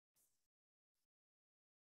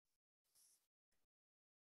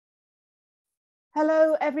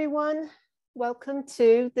Hello, everyone. Welcome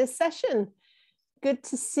to this session. Good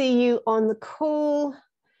to see you on the call.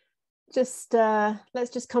 Let's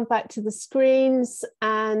just come back to the screens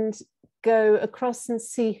and go across and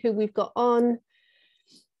see who we've got on.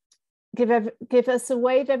 Give us a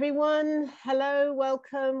wave, everyone. Hello,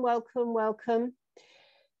 welcome, welcome, welcome.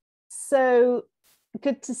 So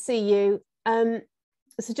good to see you.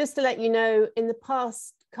 So just to let you know, in the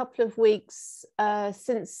past couple of weeks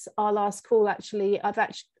since our last call,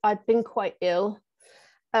 I've been quite ill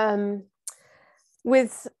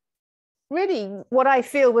with really what I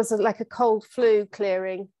feel was like a cold flu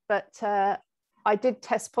clearing, but I did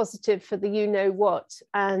test positive for the you-know-what,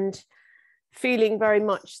 and feeling very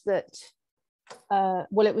much that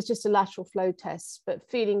well, it was just a lateral flow test, but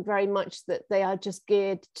feeling very much that they are just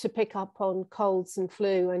geared to pick up on colds and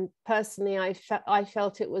flu. And personally, I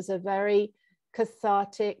felt it was a very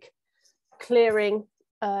cathartic clearing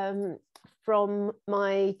from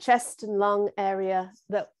my chest and lung area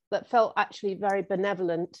that felt actually very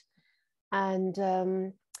benevolent and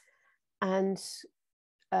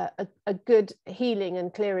a good healing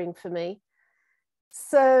and clearing for me.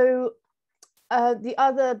 So the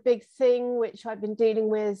other big thing which I've been dealing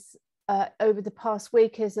with over the past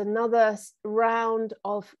week is another round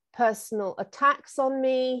of personal attacks on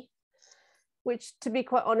me, which, to be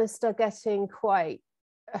quite honest, are getting quite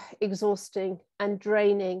exhausting and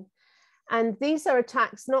draining. And these are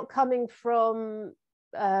attacks not coming from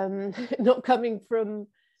the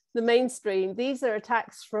mainstream. These are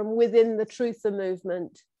attacks from within the truther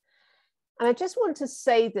movement. And I just want to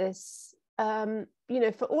say this, you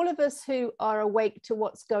know, for all of us who are awake to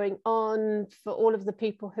what's going on, for all of the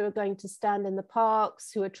people who are going to stand in the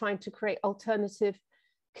parks, who are trying to create alternative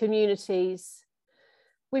communities,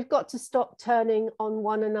 we've got to stop turning on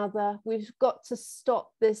one another. We've got to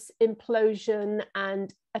stop this implosion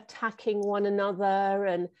and attacking one another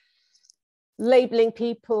and labeling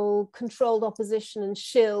people controlled opposition and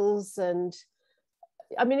shills. And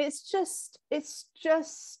I mean, it's just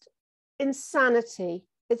insanity.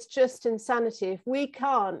 It's just insanity. If we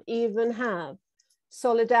can't even have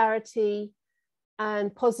solidarity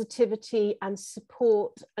and positivity and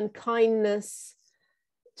support and kindness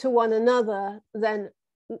to one another, then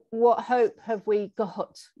what hope have we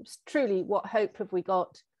got? Truly, what hope have we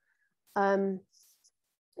got?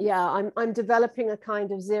 Yeah, I'm developing a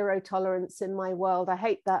kind of zero tolerance in my world. I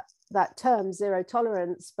hate that term, zero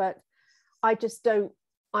tolerance, but I'm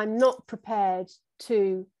not prepared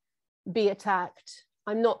to be attacked.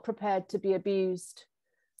 I'm not prepared to be abused.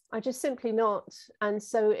 I just simply not. And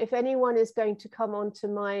so if anyone is going to come onto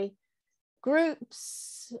my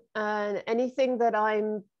groups and anything that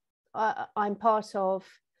I'm part of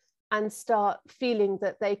and start feeling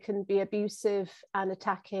that they can be abusive and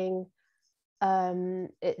attacking,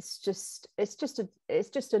 it's just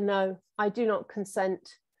a no. I do not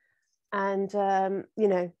consent. And you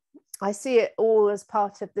know, I see it all as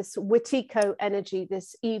part of this Wetiko energy,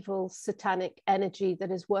 this evil satanic energy that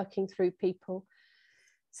is working through people.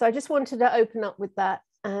 So I just wanted to open up with that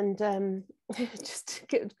and just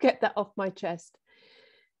get that off my chest.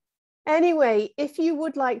 Anyway, if you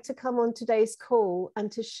would like to come on today's call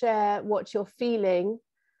and to share what you're feeling,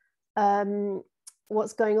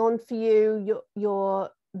 what's going on for you, your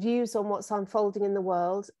views on what's unfolding in the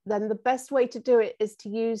world, then the best way to do it is to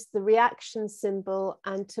use the reaction symbol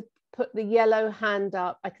and to put the yellow hand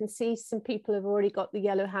up. I can see some people have already got the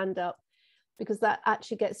yellow hand up because that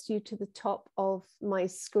actually gets you to the top of my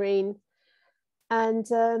screen. And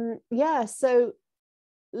yeah, so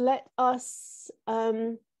let us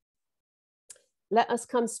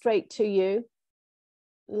come straight to you.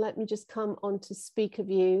 Let me just come onto speaker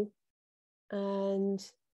view, and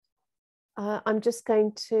I'm just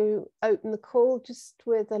going to open the call just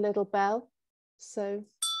with a little bell. So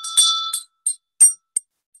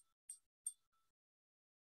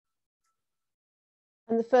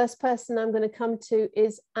and the first person I'm going to come to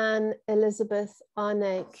is Anne Elizabeth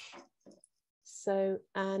Arnake. So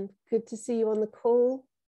Anne, good to see you on the call.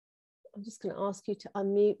 I'm just going to ask you to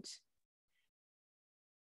unmute.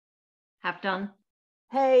 Have done.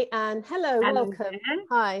 Hey Anne, hello, welcome. There.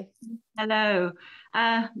 Hi. Hello.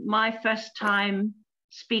 My first time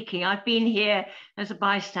speaking. I've been here as a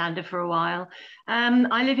bystander for a while.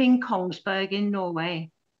 I live in Kongsberg in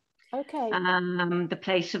Norway. Okay. The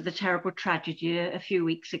place of the terrible tragedy a few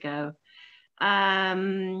weeks ago.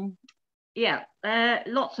 Yeah,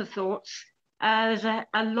 lots of thoughts. There's a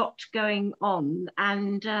lot going on,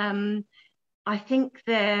 and I think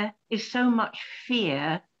there is so much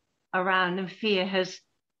fear around, and fear has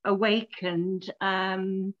awakened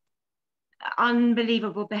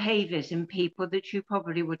unbelievable behaviours in people that you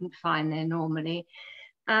probably wouldn't find there normally.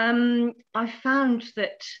 I found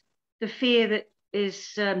that the fear that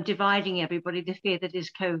is dividing everybody, the fear that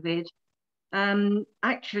is COVID,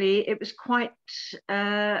 actually it was quite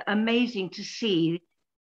amazing to see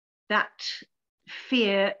that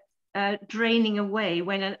fear draining away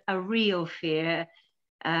when a real fear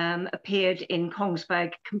appeared in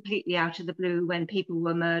Kongsberg completely out of the blue when people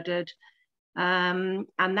were murdered. And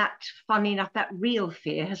that, funny enough, that real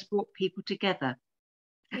fear has brought people together.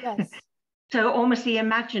 Yes. So almost the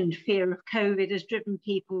imagined fear of COVID has driven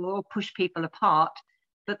people or pushed people apart,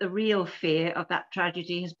 but the real fear of that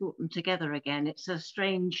tragedy has brought them together again. It's a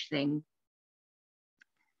strange thing.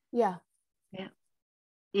 Yeah. Yeah.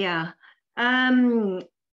 Yeah. I'm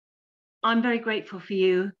very grateful for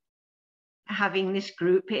you having this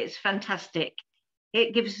group. It's fantastic.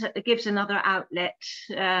 It gives another outlet,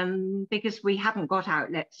 because we haven't got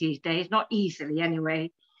outlets these days, not easily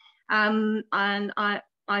anyway. And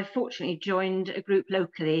I fortunately joined a group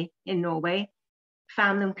locally in Norway,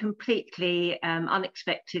 found them completely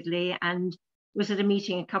unexpectedly, and was at a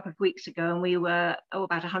meeting a couple of weeks ago, and we were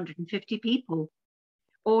about 150 people,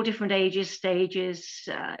 all different ages, stages,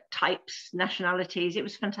 types, nationalities. It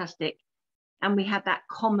was fantastic. And we had that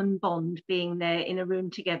common bond being there in a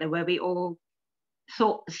room together where we all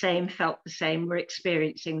thought the same, felt the same, were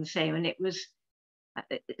experiencing the same. And it was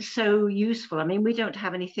so useful. I mean, we don't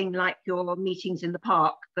have anything like your meetings in the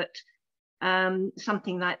park, but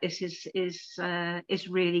something like this is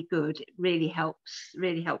really good. It really helps,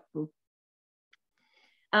 really helpful.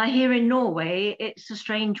 Here in Norway, it's a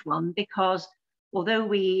strange one, because although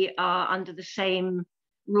we are under the same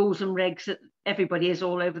rules and regs that everybody is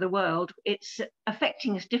all over the world, it's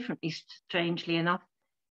affecting us differently, strangely enough.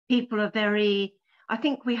 People are very, I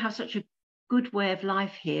think we have such a good way of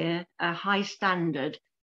life here, a high standard,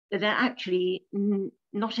 that actually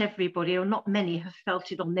not everybody, or not many, have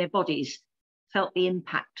felt it on their bodies, felt the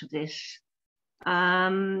impact of this.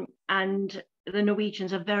 And the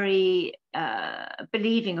Norwegians are very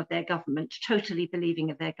believing of their government, totally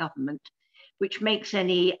believing of their government, which makes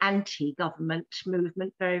any anti-government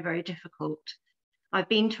movement very, very difficult. I've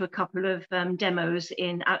been to a couple of demos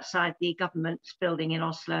outside the government building in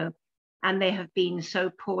Oslo, and they have been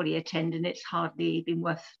so poorly attended, it's hardly been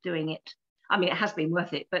worth doing it. I mean, it has been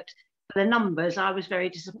worth it, but for the numbers, I was very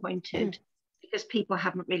disappointed because people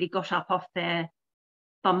haven't really got up off their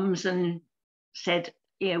bums and said,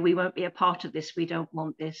 yeah, we won't be a part of this, we don't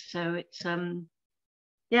want this. So it's,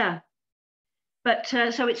 yeah. But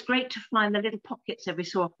so it's great to find the little pockets every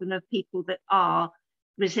so often of people that are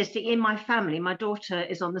resisting. In my family, my daughter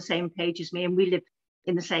is on the same page as me, and we live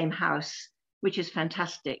in the same house, which is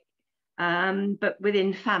fantastic. But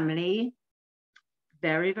within family,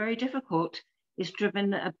 very, very difficult. It's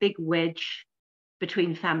driven a big wedge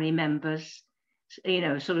between family members, you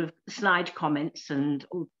know, sort of snide comments and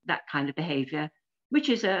all that kind of behavior, which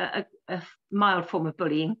is a mild form of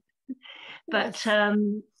bullying. But yes.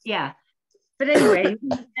 Yeah. But anyway,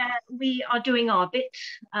 we are doing our bit,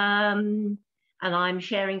 and I'm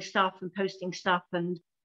sharing stuff and posting stuff, and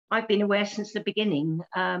I've been aware since the beginning.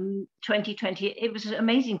 2020, it was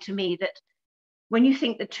amazing to me that when you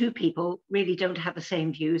think that two people really don't have the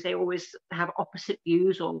same views, they always have opposite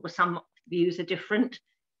views, or some views are different.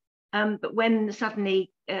 But when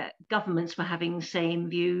suddenly governments were having the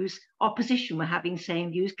same views, opposition were having the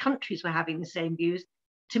same views, countries were having the same views,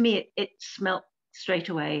 to me it smelt straight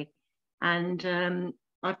away. And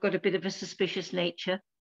I've got a bit of a suspicious nature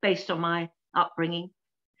based on my upbringing.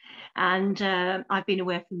 And I've been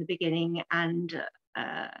aware from the beginning. And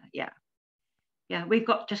yeah, we've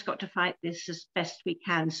just got to fight this as best we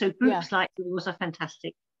can. So groups like yours are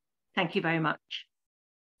fantastic. Thank you very much.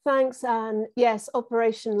 Thanks, Anne. Yes,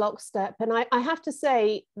 Operation Lockstep. And I have to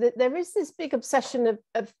say that there is this big obsession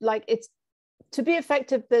of like, it's to be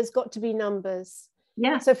effective, there's got to be numbers.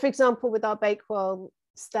 Yeah. So for example, with our Bakewell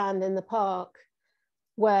Stand in the park,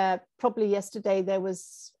 where probably yesterday there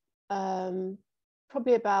was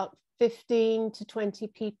probably about 15 to 20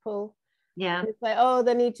 people. Yeah. And it's like, oh,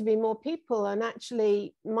 there need to be more people. And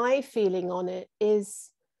actually my feeling on it is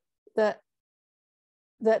that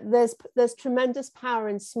there's tremendous power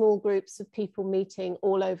in small groups of people meeting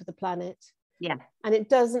all over the planet. Yeah. And it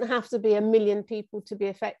doesn't have to be 1 million people to be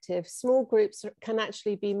effective. Small groups can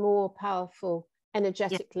actually be more powerful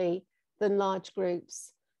energetically than large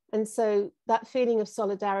groups. And so that feeling of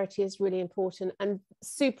solidarity is really important, and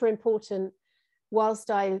super important.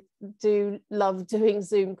 Whilst I do love doing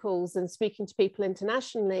Zoom calls and speaking to people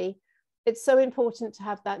internationally, it's so important to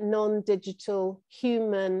have that non-digital,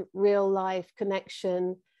 human, real life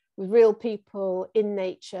connection with real people in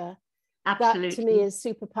nature. Absolutely. That to me is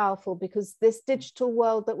super powerful, because this digital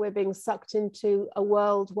world that we're being sucked into, a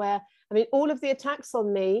world where, I mean, all of the attacks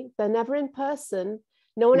on me, they're never in person.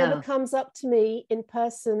 No one ever comes up to me in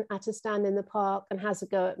person at a stand in the park and has a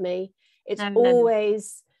go at me. It's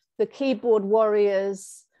always the keyboard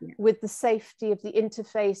warriors with the safety of the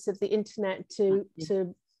interface of the internet to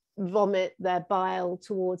vomit their bile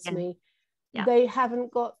towards me. They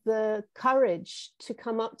haven't got the courage to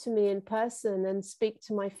come up to me in person and speak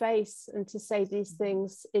to my face and to say these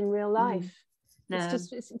things in real life.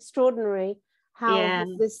 It's extraordinary how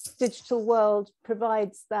this digital world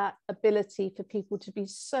provides that ability for people to be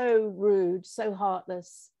so rude, so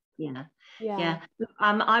heartless. My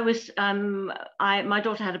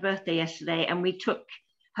daughter had a birthday yesterday, and we took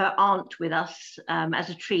her aunt with us as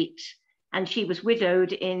a treat, and she was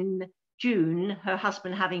widowed in June, her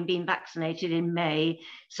husband having been vaccinated in May.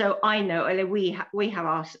 So I know we have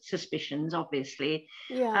our suspicions, obviously.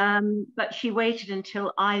 But she waited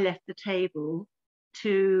until I left the table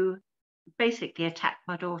to basically attack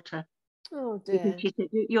my daughter. Oh dear. Because she said,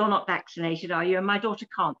 "You're not vaccinated, are you?" And my daughter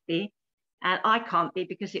can't be, and I can't be,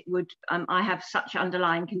 because it would I have such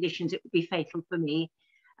underlying conditions, it would be fatal for me.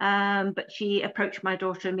 But she approached my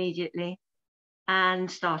daughter immediately and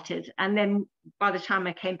started, and then by the time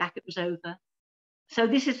I came back, it was over. So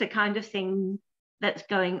this is the kind of thing that's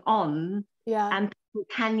going on, and people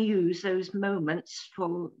can use those moments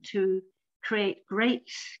to create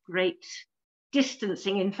great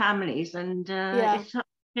distancing in families, and it's such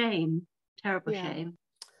a shame, terrible shame.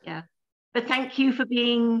 But thank you for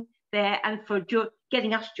being there and for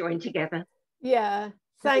getting us joined together.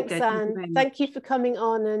 Thanks, Anne. Thank you for coming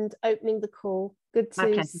on and opening the call. Good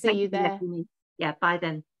to see you there. Bye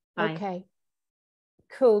then. Bye. Okay,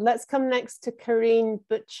 cool. Let's come next to Corinne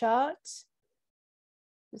Butchart.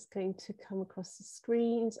 Just going to come across the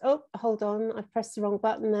screens. Oh, hold on, I've pressed the wrong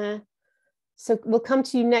button there. So we'll come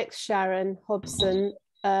to you next, Sharon Hobson,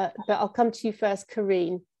 but I'll come to you first,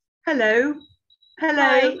 Corinne. Hello.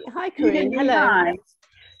 Hi, Corinne. Hello. Hi.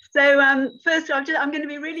 So first, I'm going to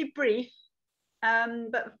be really brief.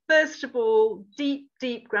 But first of all, deep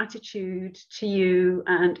gratitude to you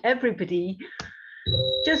and everybody,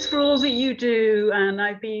 just for all that you do. And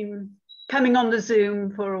I've been coming on the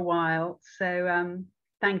Zoom for a while, so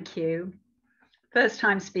thank you. First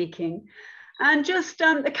time speaking. And just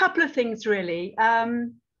a couple of things really.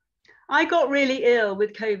 I got really ill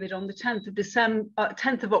with COVID on the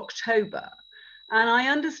 10th of October. And I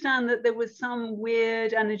understand that there was some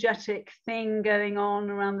weird energetic thing going on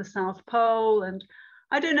around the South Pole. And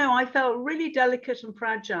I don't know, I felt really delicate and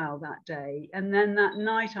fragile that day. And then that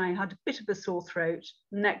night I had a bit of a sore throat.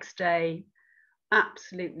 Next day,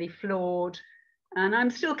 absolutely floored. And I'm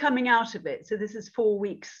still coming out of it. So this is 4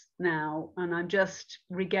 weeks now, and I'm just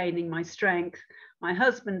regaining my strength. My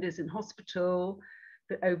husband is in hospital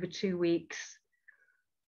for over 2 weeks.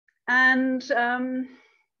 And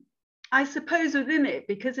I suppose within it,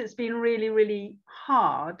 because it's been really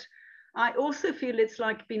hard, I also feel it's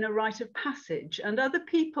like been a rite of passage. And other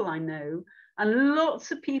people I know, and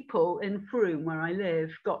lots of people in Frome, where I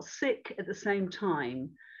live, got sick at the same time.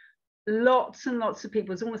 Lots and lots of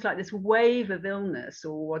people. It's almost like this wave of illness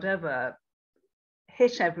or whatever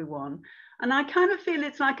hit everyone. And I kind of feel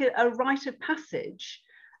it's like a rite of passage.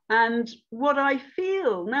 And what I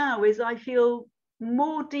feel now is I feel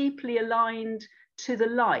more deeply aligned to the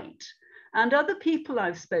light. And other people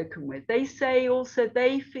I've spoken with, they say also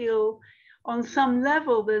they feel on some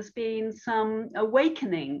level there's been some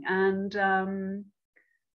awakening, and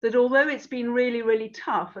that although it's been really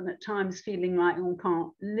tough and at times feeling like we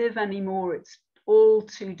can't live anymore, it's all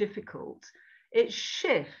too difficult, it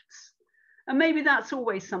shifts. And maybe that's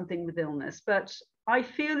always something with illness, but I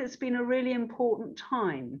feel it's been a really important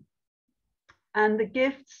time. And the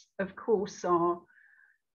gifts, of course, are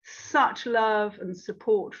such love and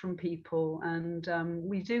support from people, and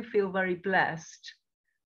we do feel very blessed.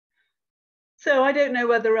 So I don't know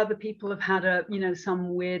whether other people have had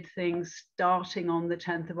some weird things starting on the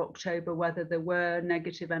 10th of October, whether there were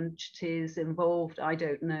negative entities involved, I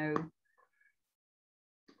don't know.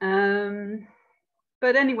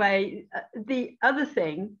 But anyway, the other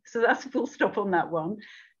thing, so that's a full stop on that one.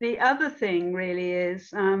 The other thing really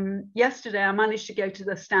is, yesterday I managed to go to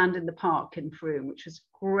the stand in the park in Frome, which was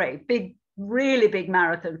great, really big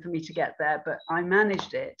marathon for me to get there, but I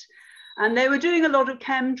managed it. And they were doing a lot of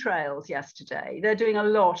chemtrails yesterday. They're doing a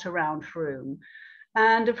lot around Frome.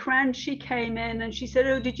 And a friend, she came in and she said,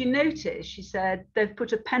 "Oh, did you notice?" She said, "They've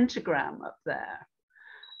put a pentagram up there."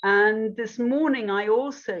 And this morning I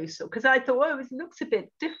also saw, because I thought, oh, it looks a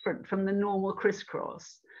bit different from the normal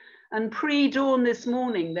crisscross. And pre-dawn this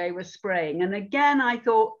morning they were spraying. And again, I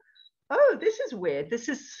thought, oh, this is weird. This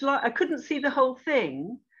is I couldn't see the whole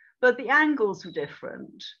thing, but the angles were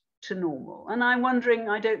different to normal. And I'm wondering,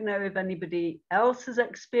 I don't know if anybody else has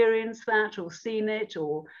experienced that or seen it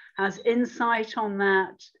or has insight on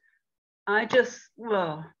that.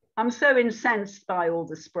 Well, I'm so incensed by all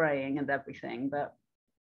the spraying and everything, but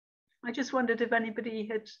I just wondered if anybody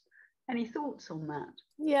had any thoughts on that.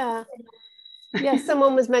 Yeah. Yeah,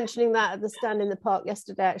 someone was mentioning that at the stand in the park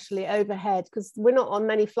yesterday, actually, overhead, because we're not on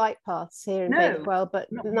many flight paths here in Bakewell, but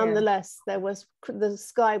nonetheless, the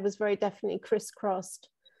sky was very definitely crisscrossed.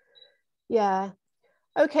 Yeah.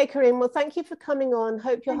 Okay, Corinne, well, thank you for coming on.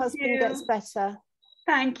 Hope your husband gets better.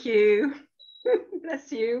 Thank you.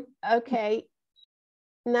 Bless you. Okay.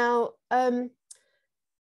 Now,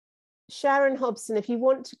 Sharon Hobson, if you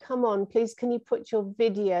want to come on, please can you put your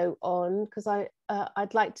video on, because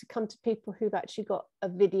I'd like to come to people who've actually got a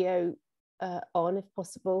video on, if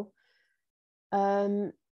possible.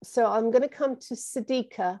 So I'm going to come to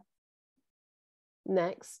Sadiqa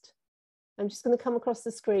next. I'm just going to come across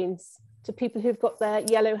the screens to people who've got their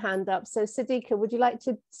yellow hand up. So Sadiqa, would you like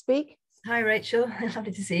to speak? Hi, Rachel.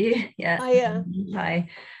 Lovely to see you. Yeah. Hiya. Hi.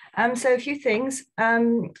 So a few things.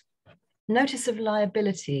 Notice of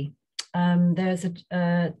liability.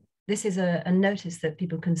 This is a notice that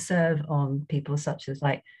people can serve on people such as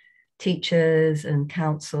like teachers and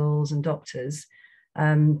councils and doctors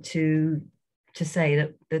to say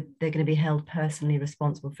that they're going to be held personally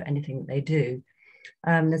responsible for anything that they do.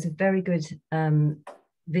 There's a very good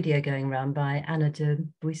video going around by Anna de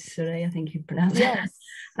Buisseret, I think you pronounce it.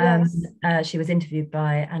 Yes. She was interviewed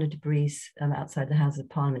by Anna de Bries outside the House of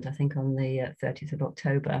Parliament, I think on the 30th of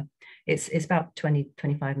October. It's about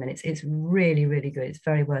 20-25 minutes. It's really, really good. It's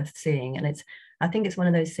very worth seeing. And I think it's one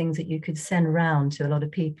of those things that you could send around to a lot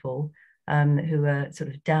of people who are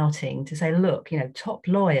sort of doubting, to say, look, top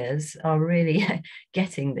lawyers are really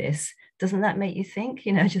getting this. Doesn't that make you think?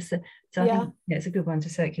 I think it's a good one to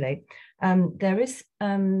circulate. There is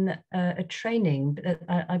a training that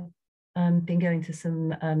I've been going to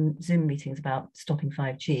some Zoom meetings about stopping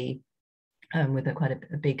 5G with quite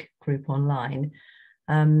a big group online.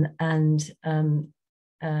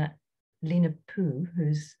 Lena Poo,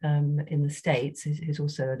 who's in the States, who's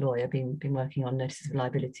also a lawyer, been working on notices of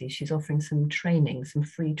liability. She's offering some training, some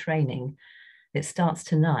free training. It starts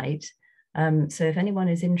tonight. So if anyone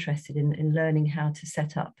is interested in learning how to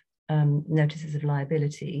set up notices of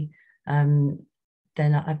liability, then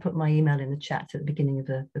I put my email in the chat at the beginning of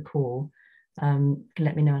the call.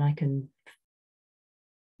 Let me know and I can,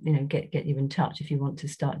 get you in touch if you want to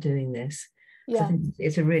start doing this. Yeah. I think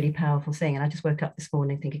it's a really powerful thing. And I just woke up this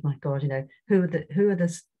morning thinking, my God, who are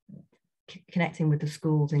the connecting with the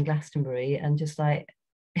schools in Glastonbury, and just like,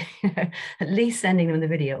 at least sending them the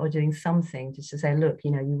video or doing something just to say, look,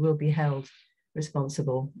 you will be held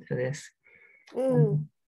responsible for this. So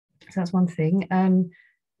that's one thing.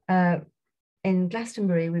 In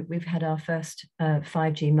Glastonbury, we've had our first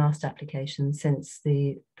 5G mast application since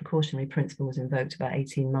the precautionary principle was invoked about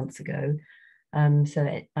 18 months ago. So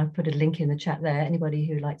I put a link in the chat there. Anybody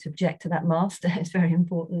who'd like to object to that mast, it's very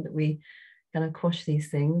important that we kind of quash these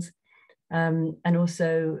things. And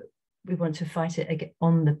also, we want to fight it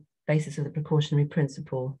on the basis of the precautionary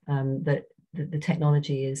principle, that the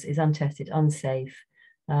technology is untested, unsafe,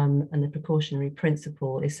 and the precautionary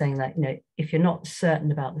principle is saying that, if you're not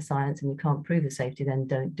certain about the science and you can't prove the safety, then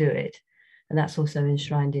don't do it. And that's also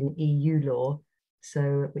enshrined in EU law,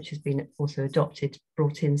 which has been also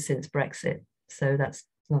brought in since Brexit. So that's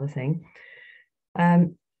another thing.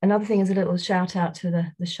 Another thing is a little shout out to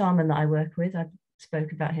the shaman that I work with. I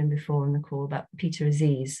spoke about him before on the call, about Peter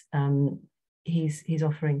Aziz. He's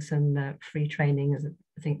offering some free training, as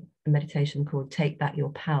I think a meditation called Take Back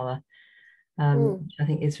Your Power. Which I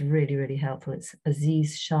think is really, really helpful. It's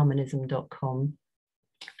azizshamanism.com.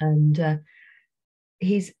 And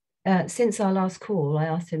he's since our last call, I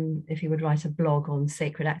asked him if he would write a blog on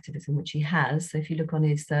sacred activism, which he has. So if you look on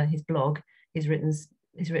his blog, he's written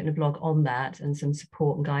a blog on that, and some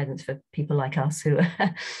support and guidance for people like us who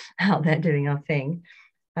are out there doing our thing.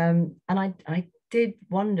 And I did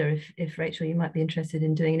wonder if Rachel, you might be interested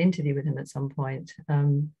in doing an interview with him at some point. I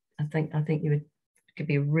think you could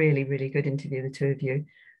be a really, really good interview, the two of you.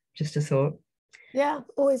 Just a thought. Yeah,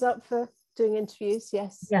 always up for doing interviews.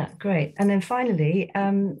 Yes. Yeah, great. And then finally,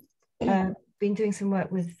 been doing some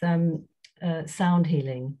work with sound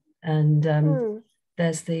healing, and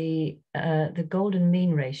there's the golden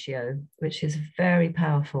mean ratio, which is very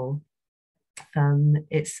powerful.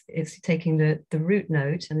 It's taking the root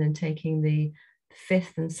note and then taking the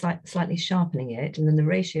fifth and slightly sharpening it, and then the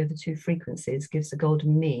ratio of the two frequencies gives the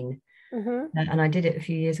golden mean. And I did it a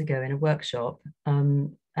few years ago in a workshop,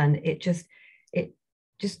 and and it just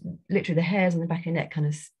literally the hairs on the back of your neck kind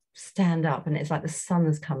of stand up, and it's like the sun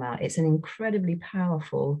has come out. It's an incredibly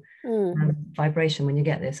powerful vibration when you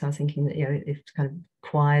get this. I was thinking that, you know, if kind of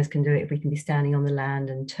choirs can do it, if we can be standing on the land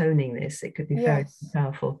and toning this, it could be very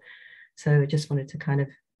powerful. So I just wanted to kind of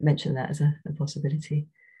mention that as a possibility.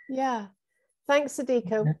 Yeah, thanks,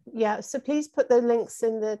 Sadiko. Yeah, so please put the links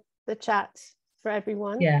in the chat for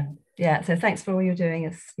everyone. Yeah, so thanks for all you're doing.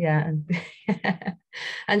 It's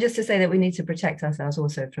and just to say that we need to protect ourselves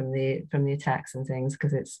also from the attacks and things,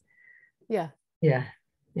 because it's thank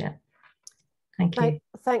you.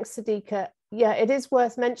 Thanks, Sadika. Yeah, it is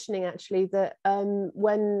worth mentioning actually that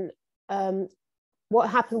when what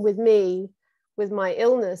happened with me with my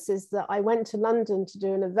illness is that I went to London to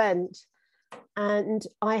do an event, and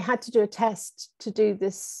I had to do a test to do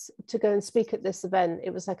this, to go and speak at this event.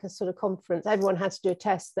 It was like a sort of conference. Everyone had to do a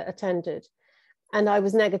test that attended, and I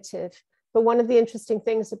was negative. But one of the interesting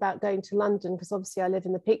things about going to London, because obviously I live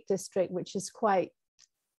in the Peak District, which is quite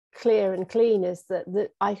clear and clean, is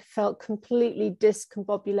that I felt completely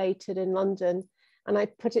discombobulated in London. And I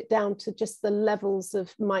put it down to just the levels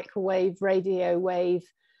of microwave, radio wave,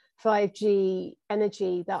 5G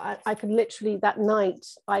energy that I could literally, that night,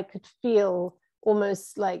 I could feel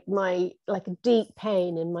almost like a deep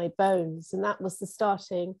pain in my bones. And that was the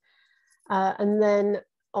starting. And then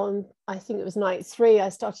on, I think it was night 3, I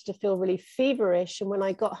started to feel really feverish. And when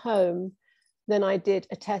I got home, then I did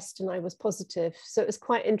a test and I was positive. So it was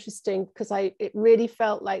quite interesting because it really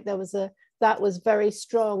felt like that was very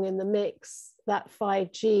strong in the mix, that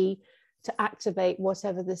 5G, to activate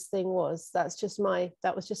whatever this thing was. That was just my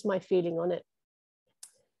feeling on it.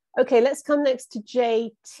 Okay, let's come next to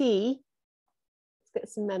JT. Let's get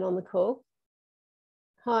some men on the call.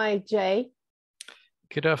 Hi, Jay.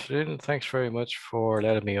 Good afternoon. Thanks very much for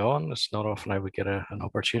letting me on. It's not often I would get an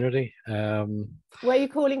opportunity. Where are you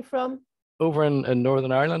calling from? Over in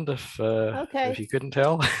Northern Ireland, if you couldn't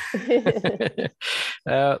tell.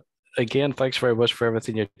 Again, thanks very much for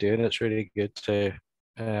everything you're doing. It's really good to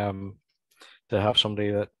have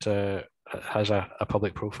somebody that has a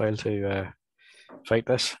public profile to fight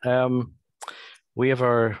this. We have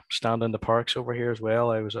our stand in the parks over here as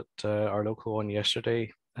well. I was at our local one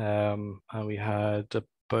yesterday, and we had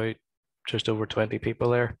about just over 20 people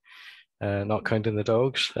there, not counting the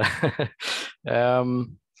dogs.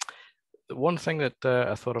 One thing that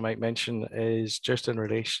I thought I might mention is just in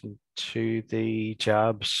relation to the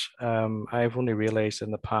jabs. I've only realized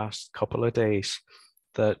in the past couple of days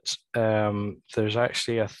that there's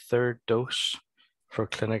actually a 3rd dose for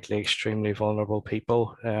clinically extremely vulnerable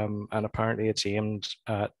people, and apparently it's aimed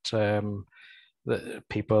at the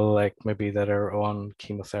people like maybe that are on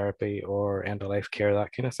chemotherapy or end-of-life care,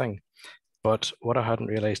 that kind of thing. But what I hadn't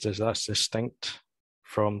realized is that's distinct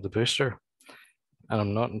from the booster, and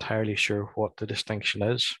I'm not entirely sure what the distinction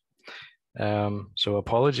is. So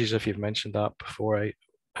apologies if you've mentioned that before.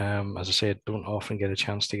 As I say, I don't often get a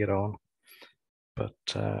chance to get on, but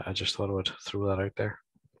I just thought I would throw that out there.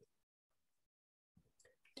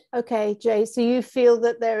 Okay, Jay, so you feel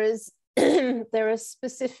that there are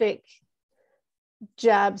specific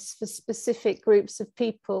jabs for specific groups of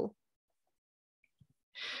people?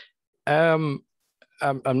 I'm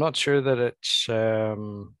not sure that it's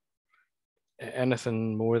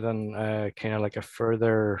anything more than kind of like a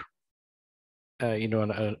further,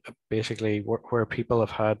 basically where people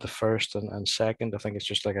have had the first and second. I think it's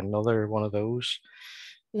just like another one of those.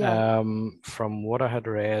 Yeah. From what I had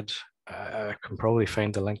read, I can probably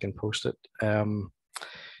find the link and post it.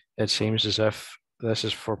 It seems as if this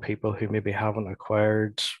is for people who maybe haven't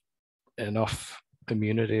acquired enough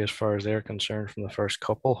immunity as far as they're concerned from the first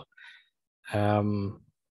couple.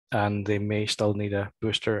 And they may still need a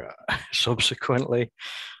booster subsequently,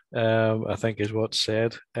 I think is what's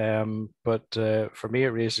said. But for me, it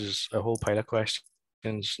raises a whole pile of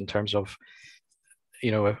questions in terms of,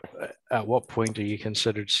 at what point are you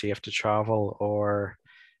considered safe to travel, or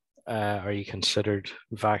are you considered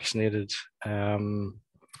vaccinated?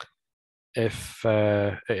 If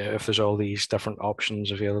there's all these different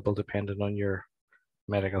options available depending on your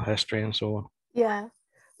medical history and so on. Yeah.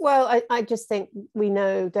 Well, I just think we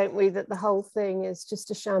know, don't we, that the whole thing is just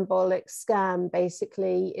a shambolic scam,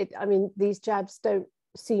 basically. These jabs don't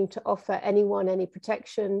seem to offer anyone any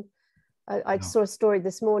protection. I saw a story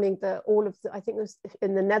this morning that I think it was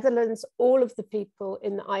in the Netherlands, all of the people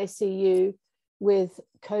in the ICU with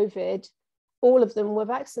COVID, all of them were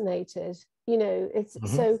vaccinated.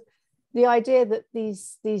 So the idea that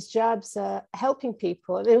these jabs are helping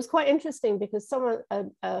people, and it was quite interesting because someone,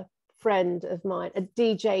 a friend of mine, a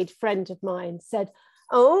DJ'd friend of mine, said,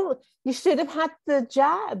 oh, you should have had the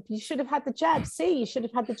jab. You should have had the jab. See, you should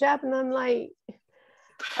have had the jab. And I'm like,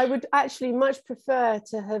 I would actually much prefer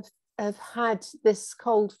to have had this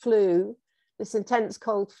cold flu, this intense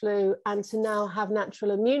cold flu, and to now have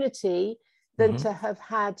natural immunity than to have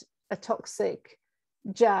had a toxic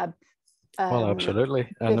jab. Well,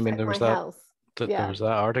 absolutely. And I mean, there was that, there was that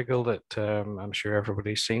article that I'm sure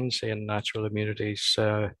everybody's seen, saying natural immunity's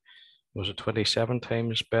was it 27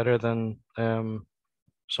 times better than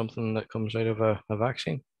something that comes out of a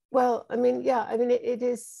vaccine? Well, I mean, yeah, I mean, it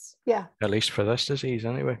is, yeah. At least for this disease,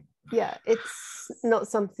 anyway. Yeah, it's not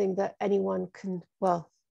something that anyone can,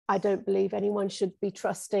 well, I don't believe anyone should be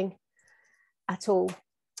trusting at all.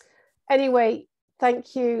 Anyway,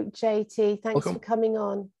 thank you, JT. Thanks for coming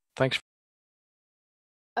on. Thanks.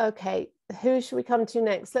 Okay, who should we come to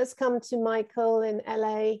next? Let's come to Michael in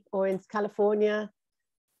LA or in California.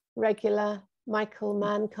 Regular Michael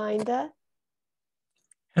Mankinder.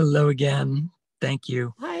 Hello again. Thank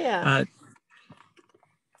you. Hiya.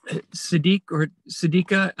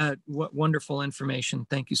 Siddiqa, what wonderful information.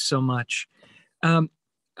 Thank you so much. I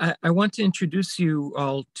want to introduce you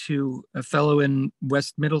all to a fellow in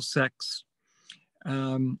West Middlesex,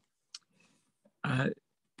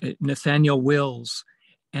 Nathaniel Wills.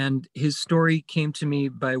 And his story came to me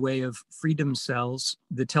by way of Freedom Cells,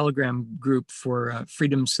 the Telegram group for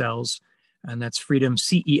Freedom Cells, and that's Freedom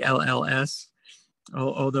CELLS.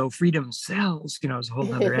 Although Freedom Cells, is a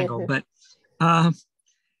whole other angle. But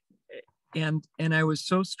and I was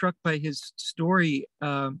so struck by his story.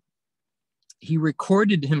 He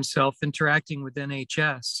recorded himself interacting with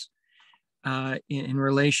NHS in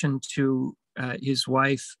relation to his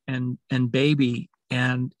wife and baby.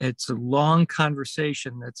 And it's a long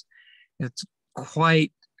conversation that's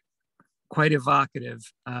quite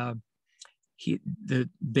evocative. The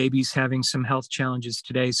baby's having some health challenges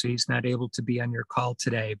today, so he's not able to be on your call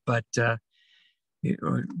today. But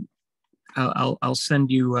I'll send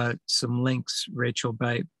you some links, Rachel,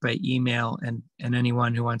 by email, and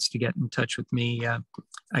anyone who wants to get in touch with me,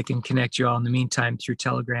 I can connect you all in the meantime through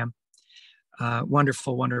Telegram.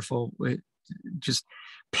 Wonderful, wonderful. Just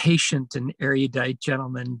patient and erudite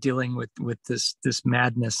gentleman dealing with this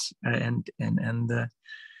madness and the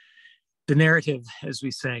narrative, as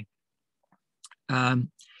we say.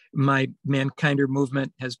 My Mankinder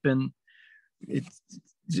movement has been,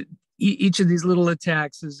 each of these little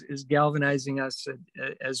attacks is galvanizing us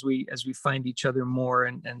as we find each other more.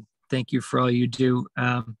 And thank you for all you do.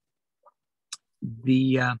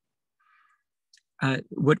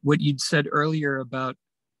 What you'd said earlier about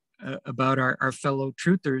our fellow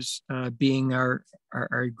truthers being our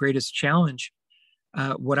greatest challenge.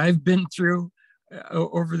 What I've been through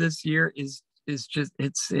over this year is just,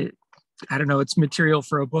 I don't know, it's material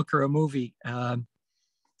for a book or a movie.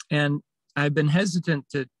 And I've been hesitant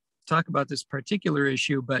to talk about this particular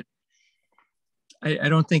issue, but I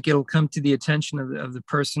don't think it'll come to the attention of the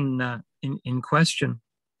person in question.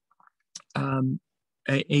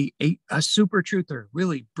 A super truther,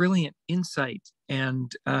 really brilliant insight,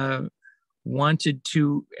 and wanted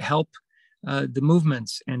to help the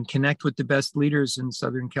movements and connect with the best leaders in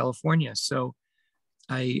Southern California. So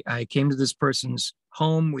I came to this person's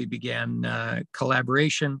home. We began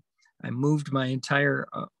collaboration. I moved my entire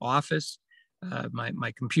office,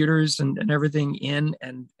 my computers and everything in,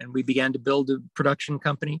 and we began to build a production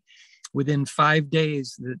company. Within 5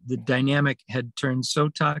 days, the dynamic had turned so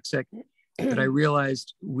toxic that I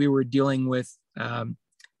realized we were dealing with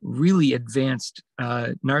really advanced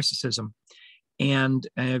narcissism. And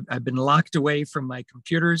I've been locked away from my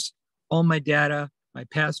computers, all my data, my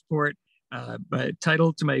passport, my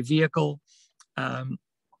title to my vehicle.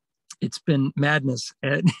 It's been madness.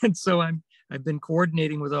 And so I've been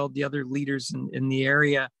coordinating with all the other leaders in the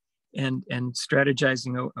area and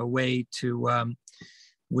strategizing a way to,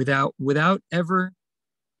 without ever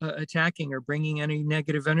attacking or bringing any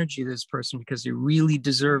negative energy to this person, because they really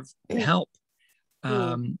deserve help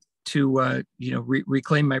to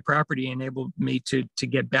reclaim my property, enable me to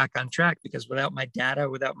get back on track, because without my data,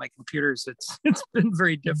 without my computers, it's been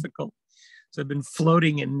very difficult. So I've been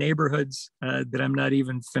floating in neighborhoods that I'm not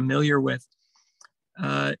even familiar with.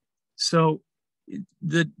 So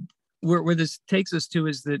where this takes us to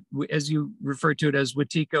is that, as you refer to it as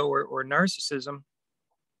Wetiko or narcissism,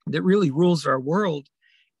 that really rules our world.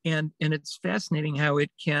 And it's fascinating how it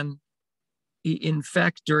can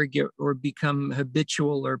infect or become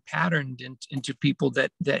habitual or patterned into people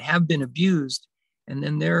that have been abused. And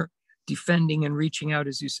then they're defending and reaching out,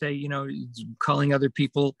 as you say, calling other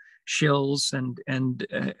people shills and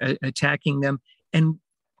attacking them. And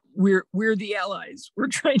we're the allies. We're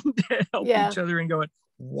trying to help each other and going,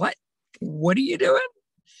 what are you doing?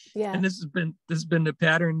 Yeah. And this has been the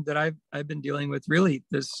pattern that I've been dealing with really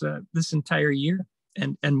this entire year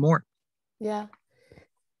and more. Yeah.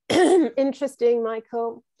 Interesting,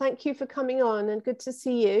 Michael. Thank you for coming on, and good to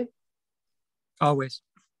see you. Always.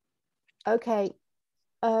 Okay.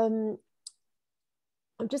 I'm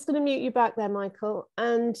just going to mute you back there, Michael.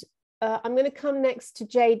 And I'm going to come next to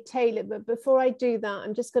Jade Taylor. But before I do that,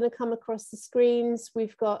 I'm just going to come across the screens.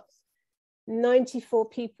 We've got 94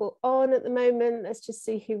 people on at the moment. Let's just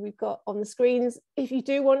see who we've got on the screens. If you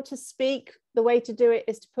do want to speak, the way to do it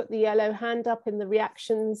is to put the yellow hand up in the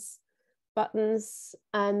reactions buttons,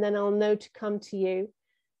 and then I'll know to come to you.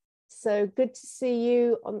 So good to see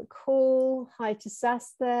you on the call. Hi to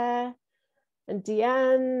Sass there, and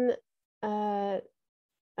Deanne.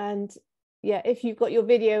 And yeah, if you've got your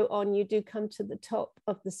video on, you do come to the top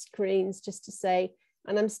of the screens just to say,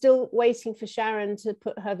 and I'm still waiting for Sharon to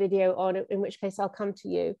put her video on, in which case I'll come to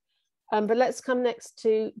you. But let's come next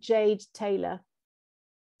to Jade Taylor.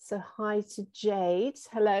 So hi to Jade.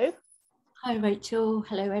 Hello. Hi, Rachel.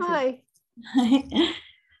 Hello, everyone. Hi.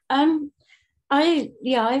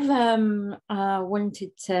 I've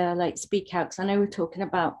wanted to like speak out because I know we're talking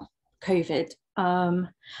about COVID. I'm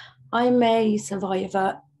a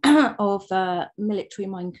survivor of military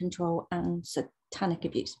mind control and satanic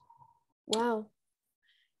abuse. Wow.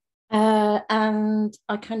 And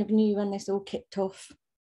I kind of knew when this all kicked off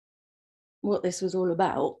what this was all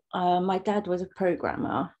about. My dad was a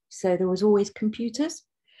programmer, so there was always computers.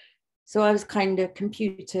 So I was kind of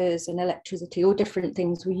computers and electricity, all different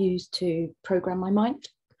things we used to program my mind.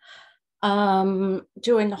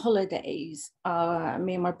 During the holidays,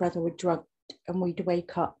 me and my brother were drugged and we'd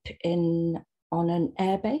wake up on an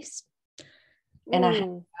airbase. And I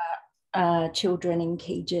had children in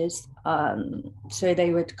cages. So they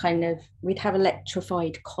would we'd have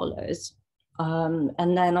electrified collars.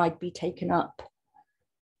 And then I'd be taken up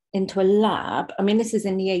into a lab. I mean, this is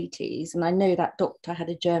in the 80s, and I know that doctor had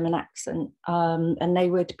a German accent, and they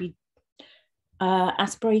would be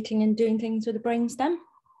aspirating and doing things with the brainstem.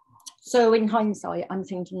 So in hindsight, I'm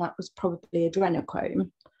thinking that was probably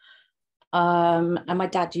adrenochrome. And my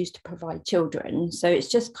dad used to provide children. So it's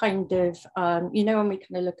just kind of, you know, when we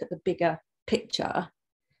kind of look at the bigger picture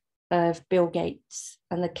of Bill Gates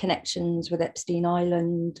and the connections with Epstein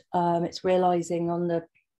Island, it's realizing on the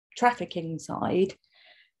trafficking side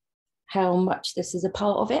how much this is a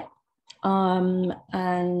part of it.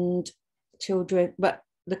 And children, but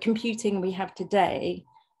the computing we have today,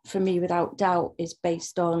 for me, without doubt, is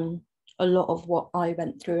based on a lot of what I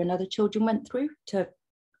went through and other children went through to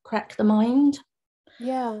crack the mind.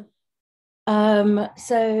 Yeah.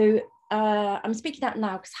 So I'm speaking out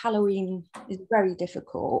now because Halloween is very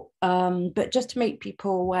difficult, but just to make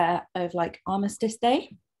people aware of like Armistice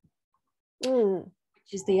Day,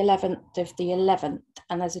 which is the 11th of the 11th,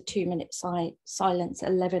 and there's a 2-minute silence at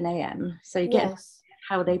 11 a.m. So you get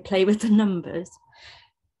how they play with the numbers.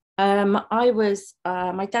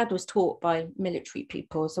 My dad was taught by military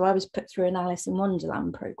people, so I was put through an Alice in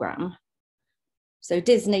Wonderland program. So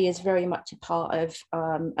Disney is very much a part of,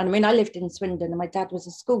 and I mean, I lived in Swindon and my dad was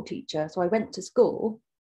a school teacher. So I went to school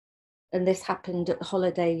and this happened at the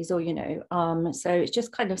holidays, or, you know, so it's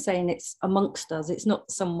just kind of saying it's amongst us. It's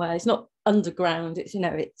not somewhere, it's not underground. It's, you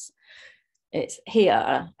know, it's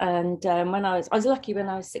here. And when I was lucky when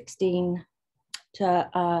I was 16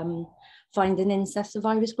 to find an incest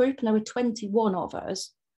survivors group, and there were 21 of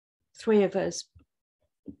us, 3 of us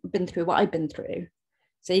been through what I've been through.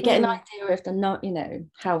 So you get an idea of the, you know,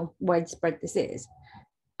 how widespread this is.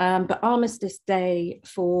 But Armistice Day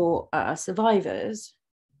for survivors,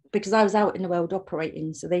 because I was out in the world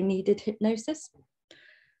operating, so they needed hypnosis.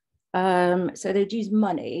 So they'd use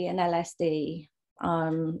money and LSD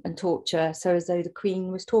and torture, so as though the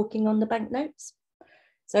Queen was talking on the banknotes.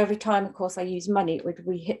 So every time, of course, I used money, it would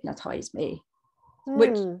re-hypnotize me,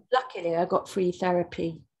 which luckily I got free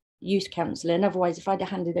therapy, youth counselling. Otherwise, if I'd have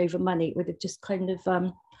handed over money, it would have just kind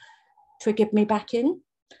of triggered me back in.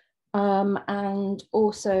 And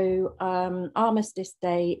also Armistice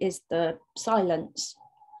Day is the silence.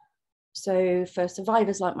 So for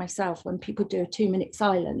survivors like myself, when people do a 2-minute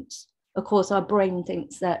silence, of course, our brain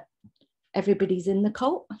thinks that everybody's in the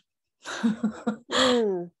cult.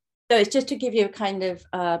 So it's just to give you a kind of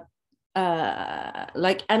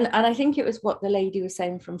like, and I think it was what the lady was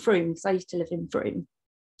saying from Frome, because I used to live in Frome.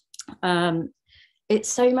 It's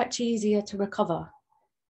so much easier to recover.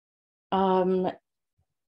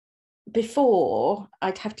 Before,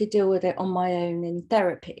 I'd have to deal with it on my own in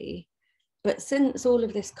therapy, but since all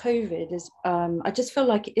of this COVID is, I just feel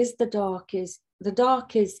like the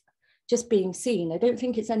dark is just being seen. I don't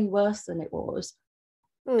think it's any worse than it was,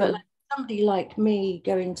 but like somebody like me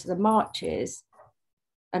going to the marches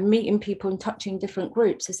and meeting people and touching different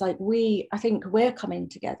groups, it's like I think we're coming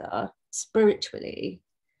together spiritually,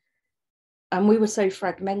 and we were so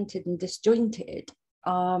fragmented and disjointed.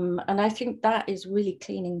 And I think that is really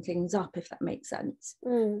cleaning things up, if that makes sense.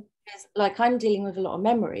 It's like I'm dealing with a lot of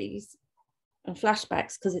memories and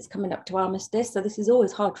flashbacks because it's coming up to armistice. So this is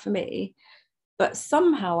always hard for me. But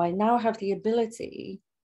somehow I now have the ability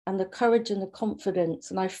and the courage and the confidence,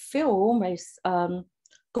 and I feel almost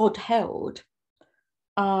God held,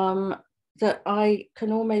 that I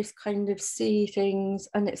can almost kind of see things,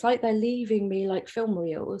 and it's like they're leaving me like film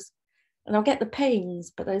reels, and I'll get the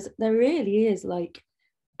pains, but there really is, like,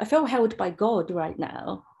 I feel held by God right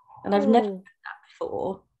now, and I've never done that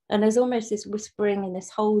before. And there's almost this whispering and this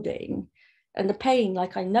holding, and the pain,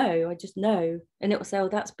 like I just know, and it will say, oh,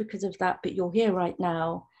 that's because of that, but you're here right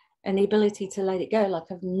now. And the ability to let it go, like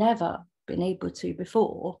I've never been able to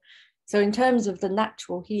before. So in terms of the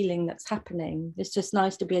natural healing that's happening, it's just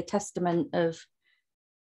nice to be a testament of,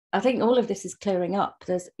 I think all of this is clearing up.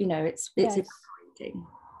 There's, it's evaporating.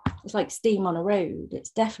 It's like steam on a road.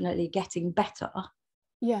 It's definitely getting better.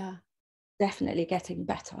 Yeah. Definitely getting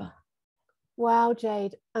better. Wow,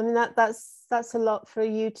 Jade. I mean, that's a lot for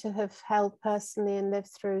you to have held personally and lived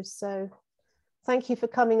through. So thank you for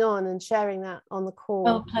coming on and sharing that on the call.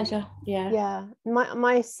 Oh, pleasure. Yeah. Yeah.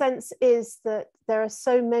 My sense is that there are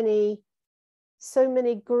so many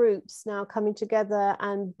groups now coming together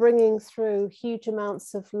and bringing through huge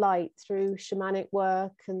amounts of light through shamanic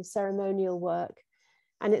work and ceremonial work.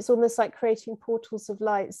 And it's almost like creating portals of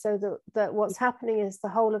light, so that what's happening is the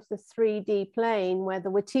whole of the 3D plane, where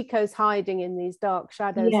the Wetiko's hiding in these dark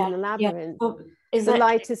shadows in the labyrinth, well, the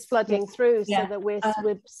light is flooding through so that we're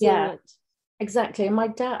seeing it. Exactly. And my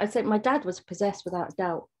dad was possessed without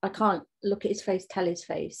doubt. I can't look at his face, tell his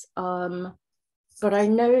face. But I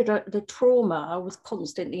know that the trauma was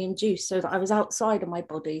constantly induced, so that I was outside of my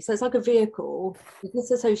body. So it's like a vehicle. With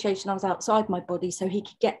this association, I was outside my body so he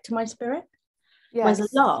could get to my spirit. Yes.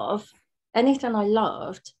 Whereas love, anything I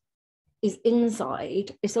loved is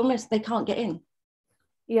inside. It's almost, they can't get in.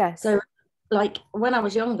 Yes. So like when I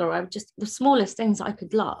was younger, I would just, the smallest things I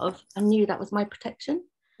could love, I knew that was my protection.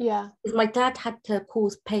 Yeah. Because my dad had to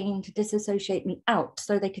cause pain to disassociate me out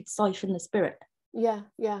so they could siphon the spirit. Yeah,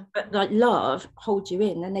 yeah. But like love holds you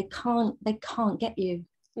in, and they can't get you.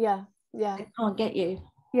 Yeah, yeah. They can't get you.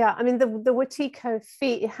 Yeah, I mean the Wetiko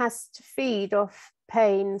it has to feed off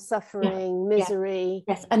pain, suffering, misery.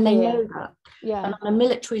 Yes, and they know that. Yeah. And on a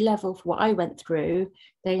military level, for what I went through,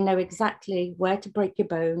 they know exactly where to break your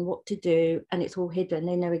bone, what to do, and it's all hidden.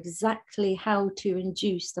 They know exactly how to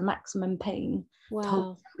induce the maximum pain to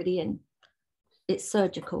hold somebody in. It's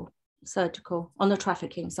surgical on the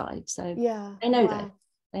trafficking side. So they know that.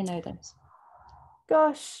 They know those.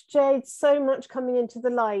 Gosh, Jade, so much coming into the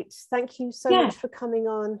light. Thank you so much for coming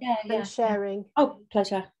on and sharing. Oh,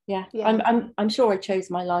 pleasure. Yeah. I'm sure I chose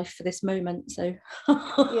my life for this moment. So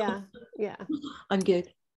yeah. I'm good.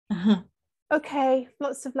 Okay,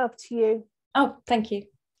 lots of love to you. Oh, thank you.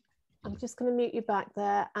 I'm just going to mute you back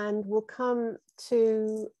there, and we'll come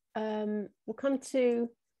to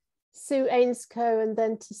Sue Ainscoe and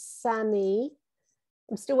then to Sammy.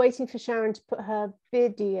 I'm still waiting for Sharon to put her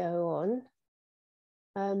video on.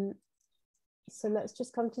 So let's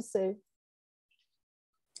just come to Sue.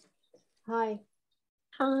 Hi.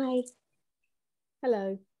 Hi.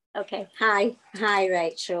 Hello. Okay. Hi,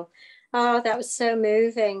 Rachel. Oh, that was so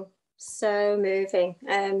moving. So moving.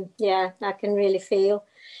 Yeah, I can really feel.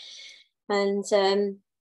 And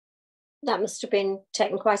that must have been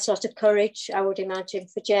taking quite a lot of courage, I would imagine,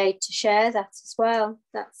 for Jade to share that as well.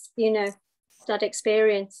 That's, that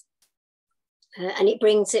experience. And it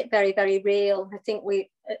brings it very, very real. I think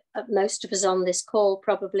most of us on this call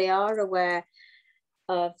probably are aware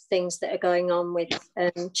of things that are going on with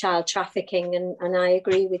child trafficking. And I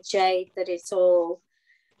agree with Jade that it's all,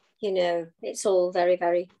 it's all very,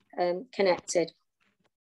 very connected.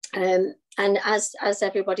 And as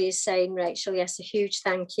everybody is saying, Rachel, yes, a huge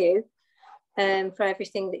thank you for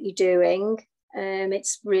everything that you're doing.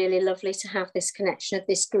 It's really lovely to have this connection of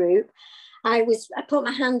this group. I put my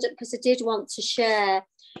hand up because I did want to share.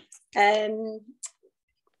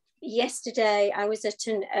 Yesterday, I was at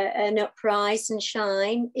an Uprise and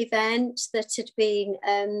Shine event that had been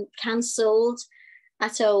cancelled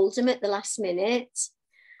at Oldham at the last minute.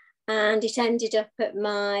 And it ended up at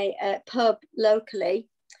my pub locally,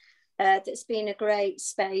 that's been a great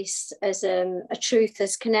space as a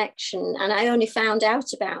truthers connection. And I only found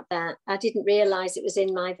out about that. I didn't realise it was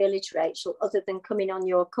in my village, Rachel, other than coming on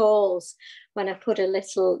your calls when I put a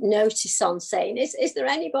little notice on saying, is there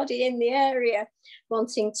anybody in the area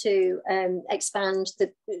wanting to expand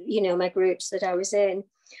the, you know, my groups that I was in.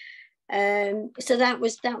 So that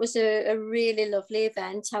was a really lovely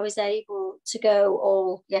event. I was able to go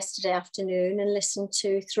all yesterday afternoon and listen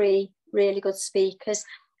to 3 really good speakers.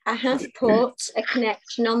 I have put a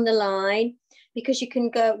connection on the line, because you can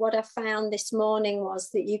go, what I found this morning was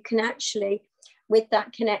that you can actually, with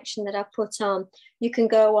that connection that I put on, you can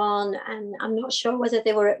go on, and I'm not sure whether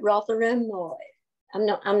they were at Rotherham, or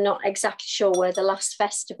I'm not exactly sure where the last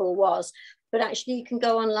festival was, but actually you can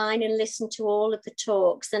go online and listen to all of the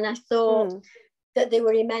talks. And I thought that they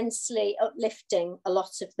were immensely uplifting, a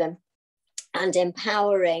lot of them, and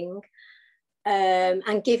empowering,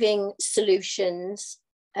 and giving solutions.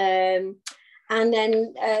 And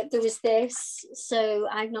then there was this, so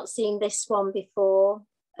I've not seen this one before,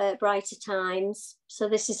 Brighter Times. So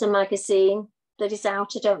this is a magazine that is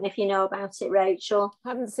out. I don't know if you know about it, Rachel. I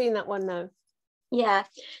haven't seen that one, no. Yeah,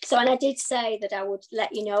 so, and I did say that I would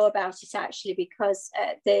let you know about it, actually, because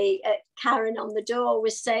Karen on the door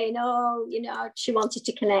was saying, oh, you know, she wanted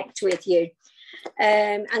to connect with you.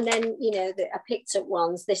 And then, you know, I picked up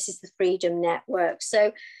ones. This is the Freedom Network.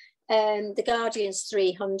 So the Guardian's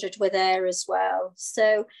 300 were there as well.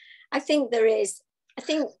 So I think the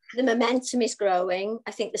momentum is growing.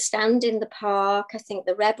 I think the stand in the park, I think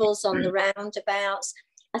the rebels on the roundabouts,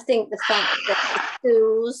 I think the fact that the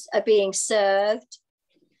schools are being served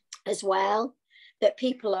as well, that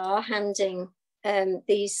people are handing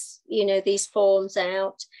these forms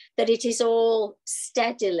out, that it is all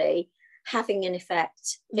steadily having an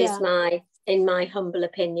effect, in my humble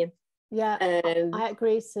opinion. Yeah, I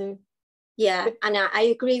agree, Sue. Yeah, and I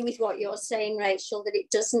agree with what you're saying, Rachel, that it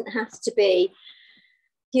doesn't have to be,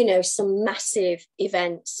 you know, some massive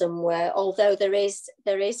event somewhere, although there is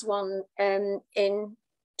one in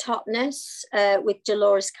Totnes with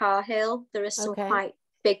Dolores Carhill. There are some quite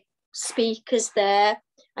big speakers there.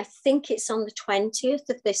 I think it's on the 20th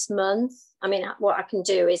of this month. I mean, what I can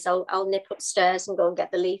do is I'll nip upstairs and go and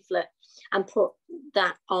get the leaflet and put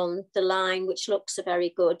that on the line, which looks a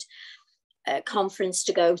very good conference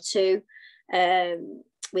to go to,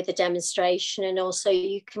 with a demonstration. And also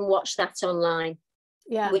you can watch that online.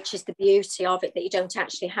 Yeah. Which is the beauty of it, that you don't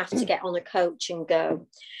actually have to get on a coach and go.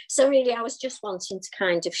 So really, I was just wanting to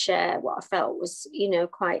kind of share what I felt was, you know,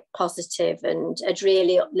 quite positive and had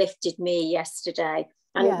really uplifted me yesterday.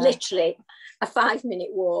 And literally a 5-minute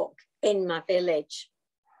walk in my village.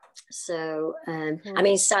 So, I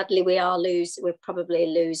mean, sadly, we're probably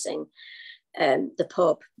losing the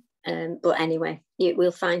pub. But anyway,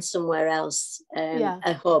 we'll find somewhere else,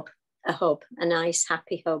 a hub, a nice,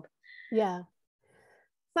 happy hub. Yeah.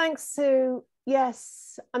 Thanks, Sue.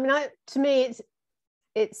 Yes, I mean, to me,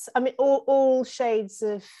 it's. I mean, all shades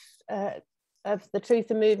of the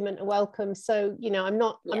truth and movement are welcome. So, you know, I'm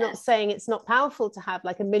not saying it's not powerful to have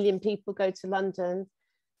like 1 million people go to London,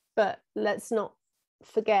 but let's not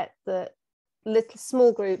forget that little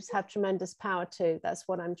small groups have tremendous power too. That's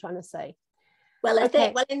what I'm trying to say. Well, I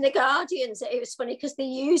think, in the Guardians, it was funny because they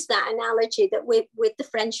used that analogy that with the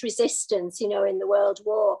French resistance, you know, in the World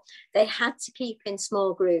War, they had to keep in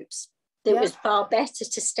small groups. It was far better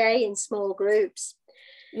to stay in small groups.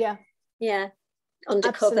 Yeah. Yeah.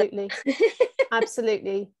 Undercover. Absolutely.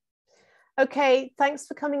 Absolutely. Okay. Thanks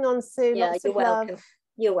for coming on, Sue. Yeah, you're welcome.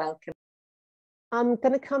 You're welcome. I'm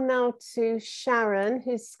going to come now to Sharon,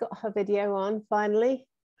 who's got her video on finally.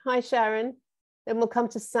 Hi, Sharon. Then we'll come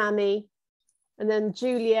to Sammy. And then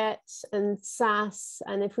Juliet and Sass,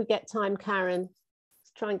 and if we get time, Karen.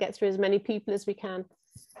 Let's try and get through as many people as we can.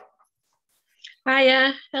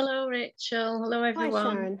 Hiya, hello Rachel, hello everyone.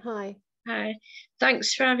 Hi Sharon, hi. Hi,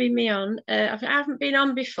 thanks for having me on. I haven't been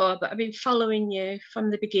on before, but I've been following you from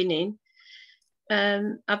the beginning.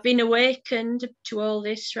 I've been awakened to all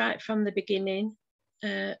this right from the beginning.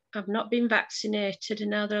 I've not been vaccinated, and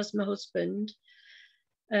neither has my husband.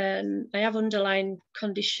 I have underlying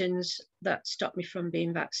conditions that stop me from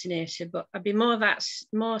being vaccinated, but I'd be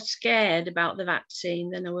more scared about the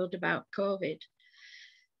vaccine than I would about COVID.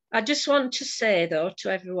 I just want to say, though,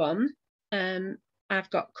 to everyone, I've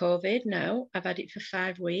got COVID now. I've had it for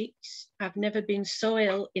 5 weeks. I've never been so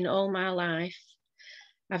ill in all my life.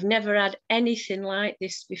 I've never had anything like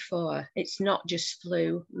this before. It's not just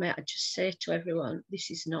flu. May I just say to everyone, this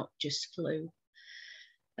is not just flu.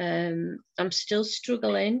 I'm still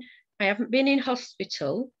struggling. I haven't been in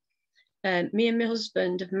hospital. Me and my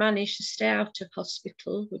husband have managed to stay out of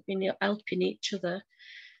hospital. We've been helping each other.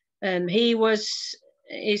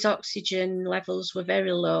 His oxygen levels were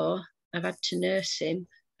very low. I've had to nurse him,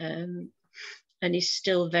 and he's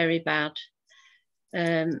still very bad.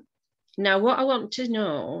 Now, what I want to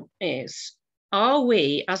know is, are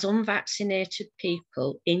we as unvaccinated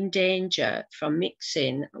people in danger from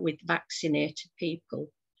mixing with vaccinated people?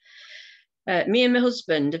 Me and my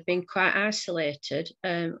husband have been quite isolated.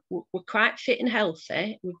 We're quite fit and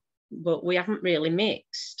healthy, but we haven't really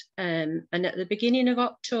mixed. And at the beginning of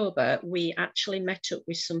October, we actually met up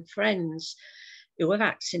with some friends who were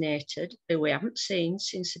vaccinated, who we haven't seen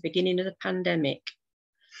since the beginning of the pandemic.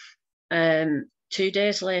 2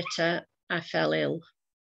 days later, I fell ill.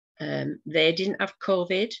 They didn't have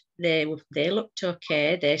COVID. They looked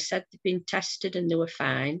okay. They said they'd been tested and they were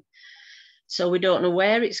fine. So we don't know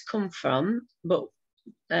where it's come from, but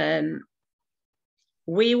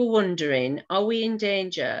we were wondering, are we in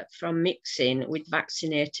danger from mixing with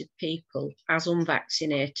vaccinated people as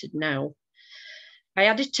unvaccinated now? I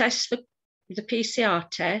had a test for the PCR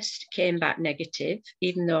test, came back negative,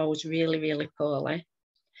 even though I was really, really poorly.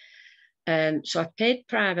 So I paid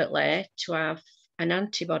privately to have an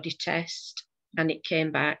antibody test, and it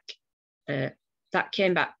came back, that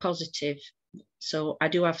came back positive. So I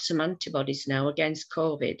do have some antibodies now against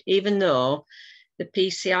COVID, even though the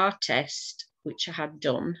PCR test, which I had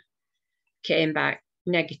done, came back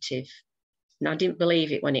negative. And I didn't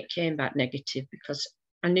believe it when it came back negative, because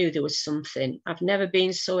I knew there was something. I've never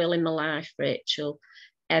been so ill in my life, Rachel,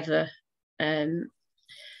 ever. There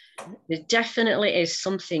definitely is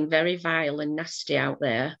something very vile and nasty out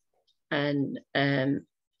there. And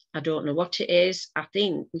I don't know what it is. I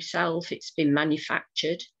think myself, it's been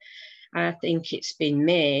manufactured. I think it's been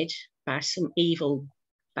made by some evil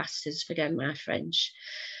bastards, forget my French,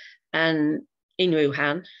 and in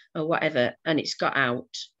Wuhan or whatever, and it's got out,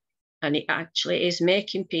 and it actually is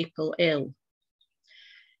making people ill.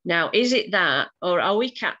 Now, is it that, or are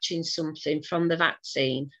we catching something from the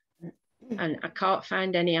vaccine? And I can't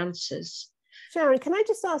find any answers. Sharon, can I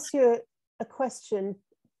just ask you a question?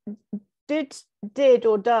 Did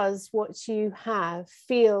or does what you have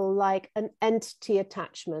feel like an entity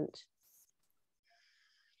attachment?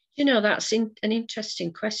 You know, that's an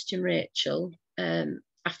interesting question, Rachel.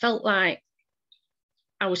 I felt like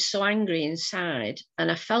I was so angry inside,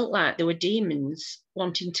 and I felt like there were demons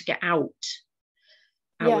wanting to get out.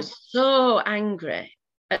 I was so angry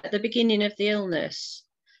at the beginning of the illness.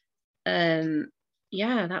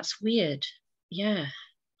 Yeah, that's weird. Yeah,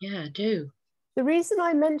 I do. The reason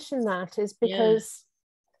I mention that is because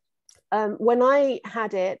when I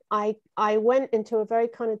had it, I went into a very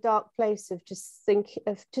kind of dark place of just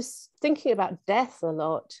thinking about death a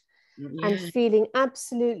lot, and feeling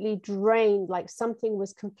absolutely drained, like something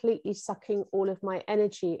was completely sucking all of my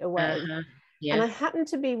energy away. And I happened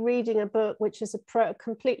to be reading a book, which is a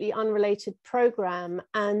completely unrelated program,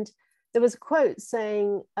 and there was a quote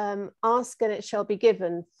saying, "Ask and it shall be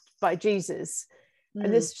given," by Jesus.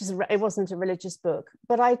 And it wasn't a religious book,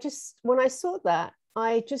 but when I saw that,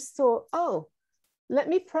 I just thought, oh, let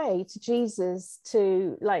me pray to Jesus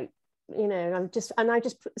to, like, you know, I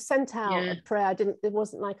just sent out a prayer. It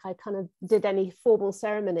wasn't like I kind of did any formal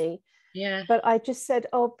ceremony. But I just said,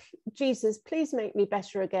 oh, Jesus, please make me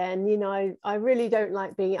better again. You know, I really don't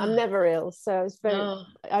like I'm never ill. So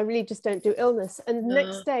I really just don't do illness. And the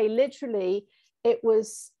next day, literally, it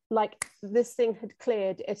was like this thing had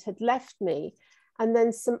cleared, it had left me. And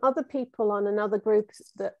then some other people on another group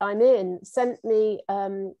that I'm in sent me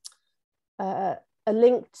a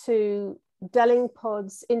link to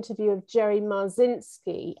Dellingpod's interview of Jerry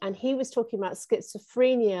Marzinski, and he was talking about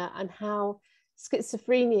schizophrenia and how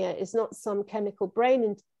schizophrenia is not some chemical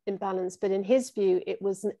brain imbalance, but in his view, it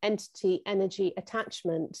was an entity energy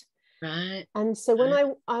attachment. Right. And so when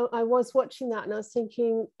I was watching that, and I was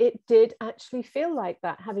thinking, it did actually feel like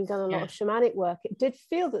that, having done a lot of shamanic work. It did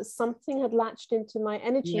feel that something had latched into my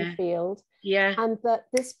energy field, and that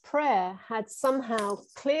this prayer had somehow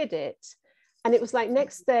cleared it. And it was like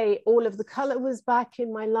next day, all of the color was back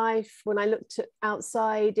in my life. When I looked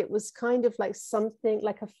outside, it was kind of like something,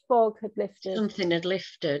 like a fog had lifted. Something had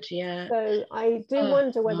lifted, So I do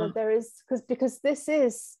wonder whether there is, because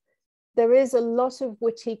there is a lot of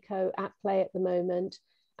Wetiko at play at the moment.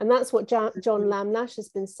 And that's what John Lamb Nash has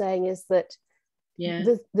been saying, is that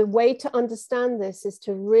the way to understand this is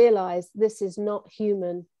to realize this is not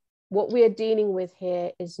human. What we are dealing with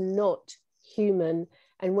here is not human.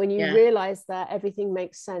 And when you realize that, everything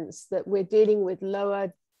makes sense, that we're dealing with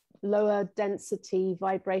lower density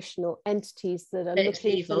vibrational entities that are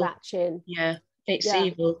looking to latch in. It's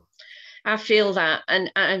evil. I feel that,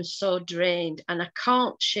 and I'm so drained, and I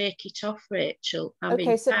can't shake it off, Rachel. I'm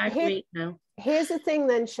in 5 weeks now. here's the thing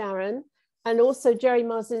then, Sharon, and also Jerry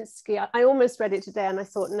Marzinski. I almost read it today and I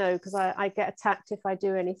thought no, because I get attacked if I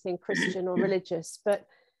do anything Christian or religious, but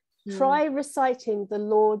try reciting the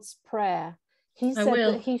Lord's Prayer. He said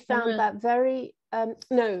that he found that very,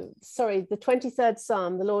 no, sorry, the 23rd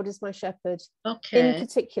Psalm, the Lord is my shepherd, in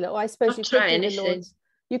particular, or I suppose you could do the Lord's,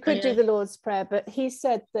 you could do the Lord's Prayer, but he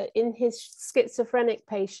said that in his schizophrenic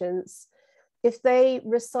patients, if they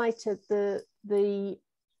recited the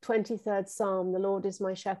 23rd Psalm, the Lord is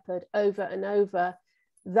my shepherd, over and over,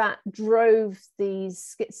 that drove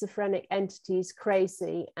these schizophrenic entities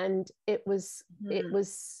crazy, and it was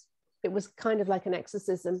kind of like an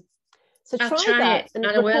exorcism. So try that and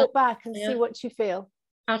report back and see what you feel.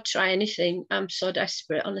 I'll try anything. I'm so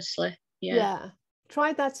desperate, honestly. Yeah.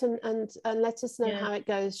 Try that and let us know how it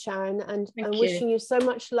goes, Sharon. And I'm wishing you so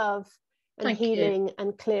much love and healing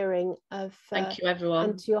and clearing of thank you,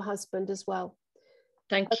 everyone, and to your husband as well.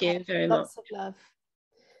 Thank you very much. Lots of love.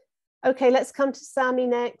 Okay, let's come to Sammy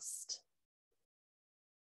next.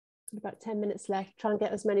 About 10 minutes left. Try and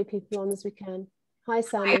get as many people on as we can. Hi,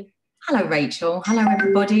 Sammy. Hello, Rachel. Hello,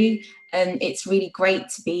 everybody. It's really great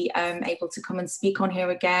to be able to come and speak on here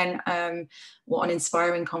again. What an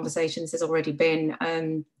inspiring conversation this has already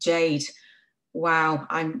been. Jade, wow,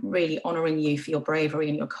 I'm really honouring you for your bravery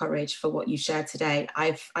and your courage for what you shared today.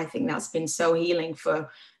 I think that's been so healing for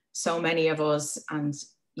so many of us, and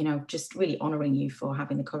you know, just really honouring you for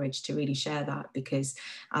having the courage to really share that, because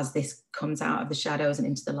as this comes out of the shadows and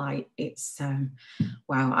into the light, it's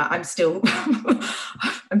wow, I'm still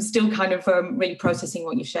I'm still kind of really processing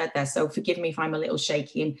what you shared there, so forgive me if I'm a little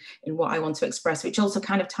shaky in what I want to express, which also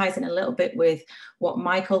kind of ties in a little bit with what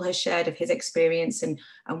Michael has shared of his experience and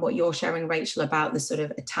what you're sharing, Rachel, about the sort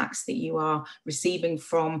of attacks that you are receiving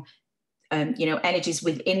from you know, energies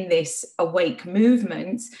within this awake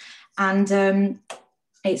movement. And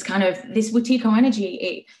it's kind of this Wetiko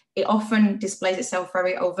energy, it often displays itself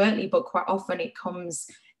very overtly, but quite often it comes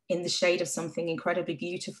in the shade of something incredibly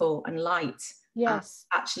beautiful and light. Yes.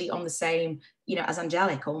 Actually on the same, you know, as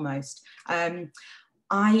angelic almost.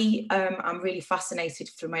 I am really fascinated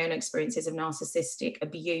through my own experiences of narcissistic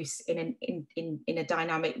abuse in a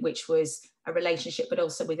dynamic which was a relationship, but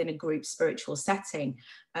also within a group spiritual setting.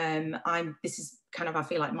 This is kind of, I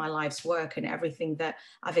feel like my life's work, and everything that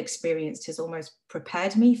I've experienced has almost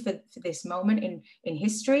prepared me for this moment in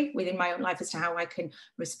history within my own life as to how I can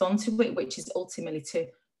respond to it, which is ultimately to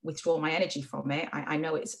withdraw my energy from it. I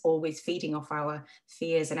know it's always feeding off our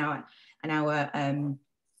fears and our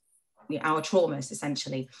traumas,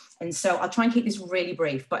 essentially. And so I'll try and keep this really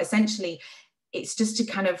brief, but essentially it's just to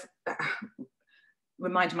kind of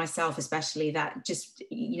remind myself, especially, that just,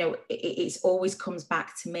 you know, it always comes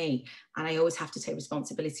back to me, and I always have to take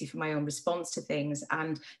responsibility for my own response to things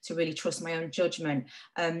and to really trust my own judgment.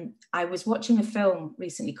 I was watching a film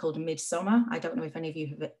recently called Midsummer. I don't know if any of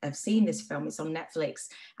you have seen this film. It's on Netflix,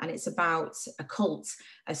 and it's about a cult,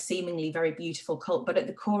 a seemingly very beautiful cult, but at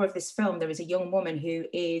the core of this film there is a young woman who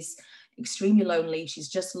is extremely lonely. She's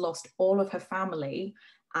just lost all of her family,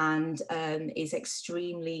 and is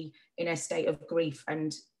extremely in a state of grief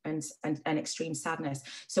and extreme sadness.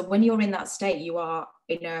 So when you're in that state, you are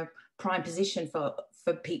in a prime position for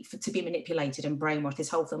to be manipulated and brainwashed. This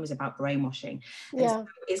whole film is about brainwashing. Yeah. So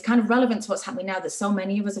it's kind of relevant to what's happening now, that so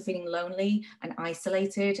many of us are feeling lonely and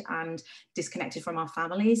isolated and disconnected from our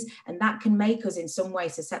families, and that can make us in some way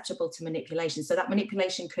susceptible to manipulation. So that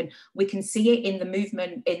manipulation we can see it in the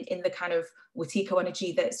movement, in the kind of Wetiko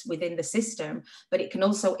energy that's within the system, but it can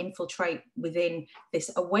also infiltrate within this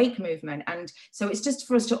awake movement. And so it's just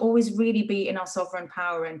for us to always really be in our sovereign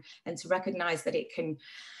power and to recognize that it can,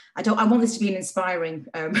 I want this to be an inspiring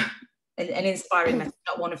message,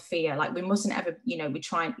 not one of fear. Like, we mustn't ever, you know, we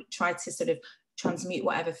try to sort of transmute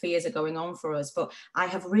whatever fears are going on for us. But I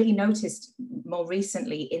have really noticed more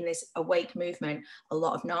recently in this awake movement a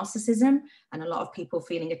lot of narcissism, and a lot of people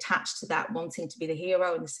feeling attached to that, wanting to be the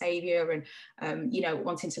hero and the savior, and you know,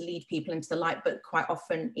 wanting to lead people into the light. But quite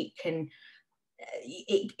often it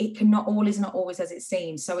cannot always as it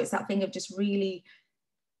seems. So it's that thing of just really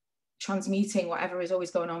transmuting whatever is always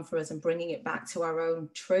going on for us and bringing it back to our own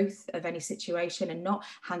truth of any situation, and not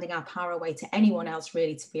handing our power away to anyone else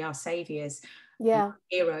really to be our saviors,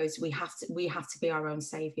 heroes. We have to be our own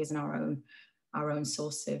saviors and our own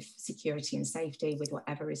source of security and safety with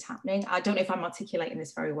whatever is happening. I don't know if I'm articulating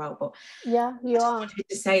this very well, but yeah, you are. I wanted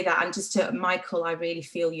to say that. And just to Michael, I really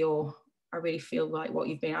feel like what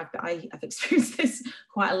you've been, I've experienced this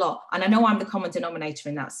quite a lot, and I know I'm the common denominator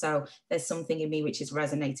in that, so there's something in me which is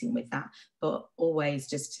resonating with that. But always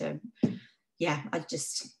just to, I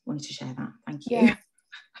just wanted to share that. Thank you.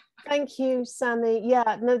 Thank you, Sammy.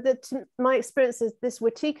 Yeah, no, my experience is this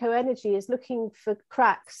Wetiko energy is looking for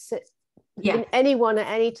cracks in anyone at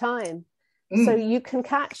any time. So you can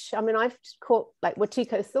catch, I mean, I've caught like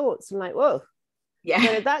Wetiko thoughts and like, whoa, where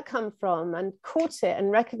did that come from? And caught it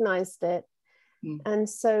and recognized it. And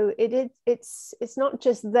so it's not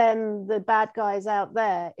just them, the bad guys out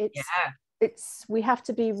there. It's we have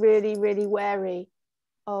to be really, really wary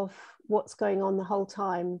of what's going on the whole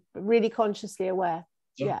time, but really consciously aware.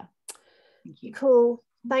 Yeah. Thank you. Cool.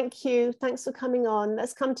 Thank you. Thanks for coming on.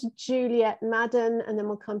 Let's come to Juliet Madden, and then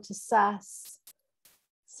we'll come to Sass.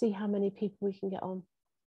 See how many people we can get on.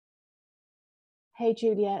 Hey,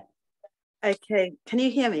 Juliet. Okay. Can you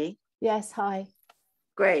hear me? Yes. Hi.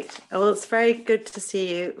 Great. Well, it's very good to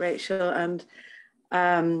see you, Rachel, and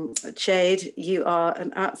Jade. You are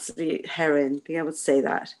an absolute heroine, being able to say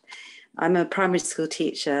that. I'm a primary school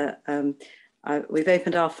teacher. We've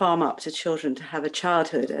opened our farm up to children to have a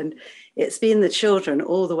childhood, and it's been the children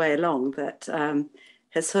all the way along that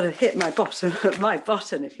has sort of hit my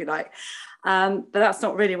bottom, if you like. But that's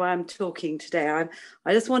not really why I'm talking today.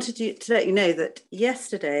 I just wanted to let you know that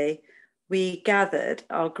yesterday we gathered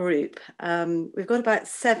our group. We've got about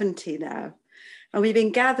 70 now, and we've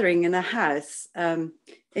been gathering in a house in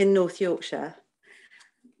North Yorkshire.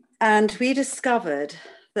 And we discovered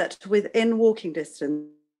that within walking distance,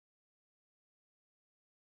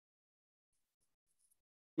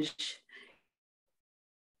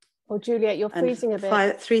 oh, Juliet, you're freezing a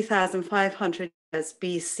bit. 3,500 years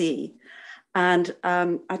BC. And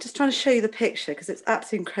I'm just trying to show you the picture because it's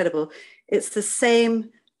absolutely incredible. It's the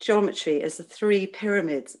same geometry as the 3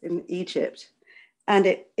 pyramids in Egypt, and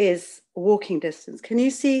it is walking distance. Can you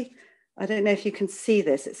see? I don't know if you can see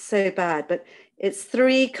this. It's so bad, but it's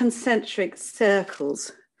 3 concentric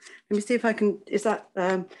circles. Let me see if I can, is that,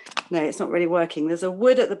 no, it's not really working. There's a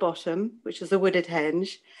wood at the bottom, which is a wooded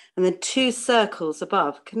henge, and then 2 circles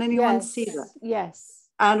above. Can anyone see that? Yes.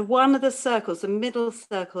 And one of the circles, the middle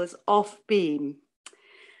circle, is off beam.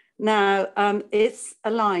 Now, it's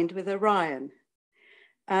aligned with Orion.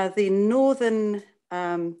 The northern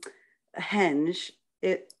henge,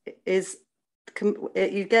 you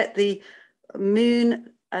get the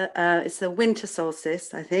moon, it's the winter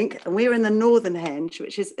solstice, I think, and we were in the northern henge,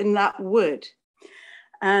 which is in that wood.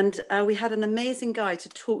 And we had an amazing guy to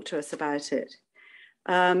talk to us about it.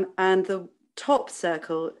 And the top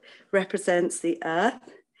circle represents the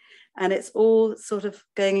earth, and it's all sort of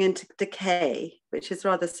going into decay, which is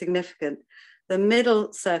rather significant. The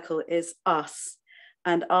middle circle is us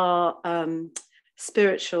and our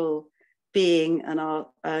spiritual being and our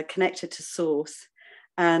connected to source.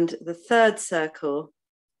 And the third circle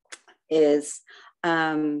is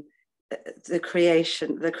the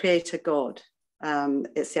creation, the creator God.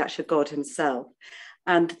 It's the actual God himself.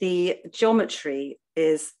 And the geometry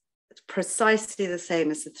is precisely the same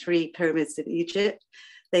as the 3 pyramids of Egypt.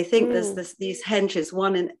 They think there's these henges,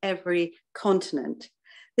 one in every continent.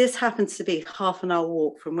 This happens to be half an hour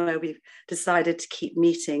walk from where we've decided to keep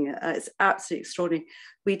meeting. It's absolutely extraordinary.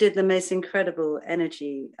 We did the most incredible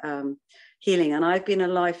energy healing, and I've been a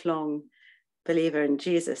lifelong believer in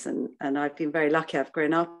Jesus, and I've been very lucky. I've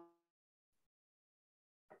grown up.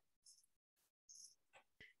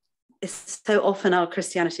 It's so often our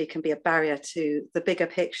Christianity can be a barrier to the bigger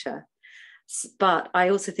picture, but I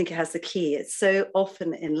also think it has the key. It's so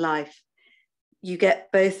often in life you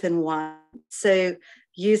get both in one. So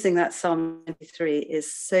using that Psalm 93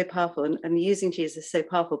 is so powerful, and using Jesus is so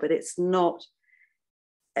powerful, but it's not,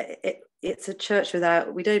 it's a church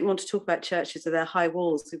without, we don't want to talk about churches with their high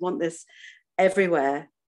walls. We want this everywhere,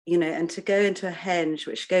 you know, and to go into a henge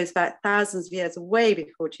which goes back thousands of years way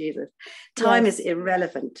before Jesus. Time is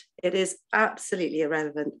irrelevant. It is absolutely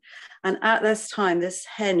irrelevant. And at this time, this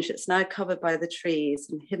henge, it's now covered by the trees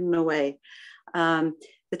and hidden away.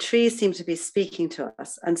 The trees seem to be speaking to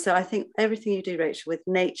us. And so I think everything you do, Rachel, with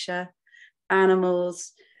nature,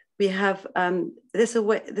 animals, we have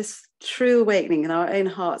this true awakening in our own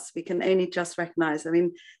hearts. We can only just recognize. I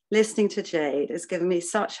mean, listening to Jade has given me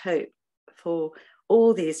such hope for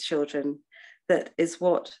all these children. That is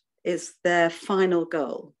what is their final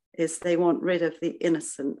goal, is they want rid of the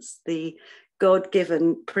innocence, the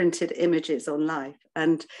God-given printed images on life.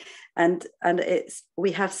 And it's,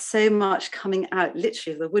 we have so much coming out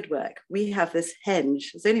literally of the woodwork. We have this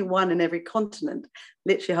henge, there's only one in every continent,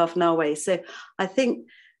 literally half an hour away. So I think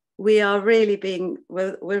we are really being,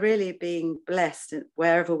 we're really being blessed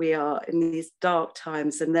wherever we are in these dark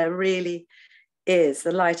times. And there really is,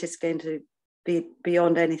 the light is going to be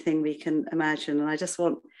beyond anything we can imagine. And I just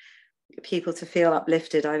want people to feel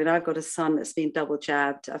uplifted. I mean, I've got a son that's been double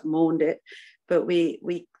jabbed. I've mourned it, but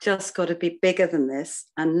we just got to be bigger than this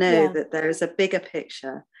and know that there is a bigger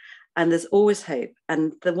picture, and there's always hope.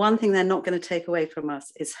 And the one thing they're not going to take away from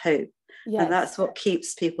us is hope. Yes. And that's what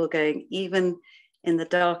keeps people going, even in the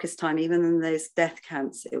darkest time, even in those death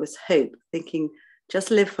camps. It was hope, thinking,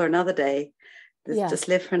 just live for another day. Just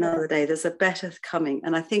live for another day. There's a better coming.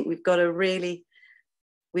 And I think we've got to really,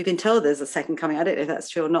 we've been told there's a second coming. I don't know if that's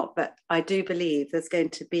true or not, but I do believe there's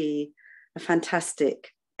going to be a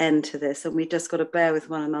fantastic end to this. And we just got to bear with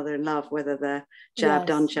one another in love, whether they're jabbed,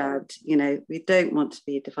 unjabbed. You know, we don't want to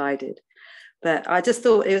be divided. But I just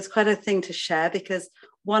thought it was quite a thing to share, because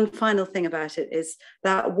one final thing about it is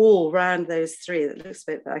that wall around those three that looks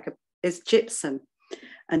a bit like is gypsum.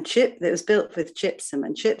 And that was built with gypsum,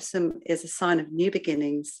 and gypsum is a sign of new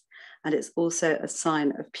beginnings, and it's also a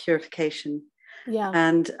sign of purification. Yeah.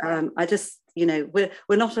 And I just, you know, we're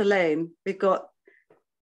not alone. We've got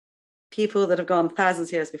people that have gone thousands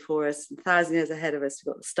of years before us and thousands of years ahead of us.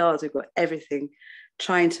 We've got the stars, we've got everything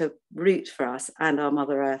trying to root for us and our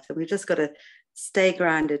Mother Earth, and we've just got to stay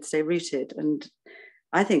grounded, stay rooted. And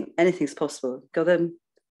I think anything's possible. Got them.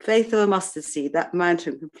 Faith of a mustard seed, that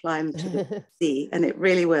mountain can fly into the sea, and it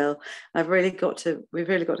really will. We've really got to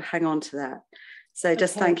hang on to that. So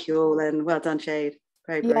just thank you all, and well done, Jade.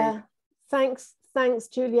 Very brave. Yeah, thanks,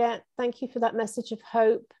 Juliet. Thank you for that message of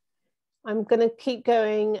hope. I'm going to keep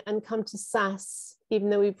going and come to Sass, even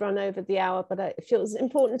though we've run over the hour, but it feels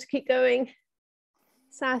important to keep going.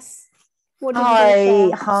 Sass, what did you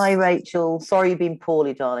say? Hi, Rachel. Sorry you've been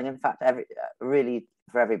poorly, darling. In fact, really,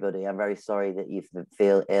 for everybody, I'm very sorry that you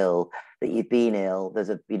feel ill, that you've been ill. There's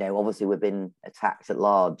obviously we've been attacked at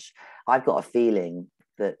large. I've got a feeling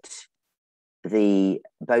that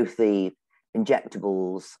both the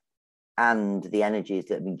injectables and the energies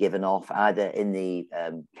that have been given off either in the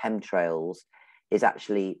chemtrails is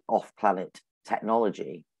actually off-planet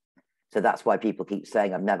technology. So that's why people keep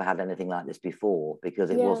saying I've never had anything like this before, because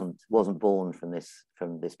it wasn't born from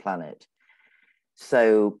this planet.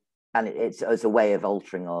 So, and it's a way of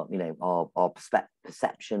altering our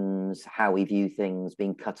perceptions, how we view things,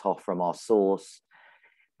 being cut off from our source.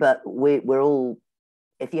 But we're all,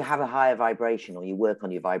 if you have a higher vibration or you work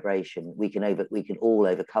on your vibration, we can all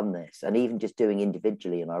overcome this. And even just doing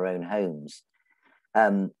individually in our own homes,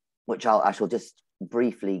 which I shall just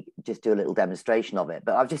briefly just do a little demonstration of it.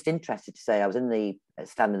 But I was just interested to say I was in the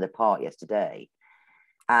stand in the park yesterday,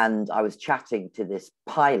 and I was chatting to this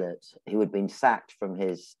pilot who had been sacked from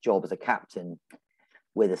his job as a captain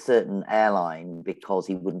with a certain airline because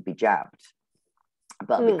he wouldn't be jabbed.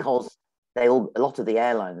 But because a lot of the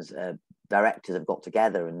airlines directors have got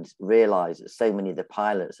together and realised that so many of the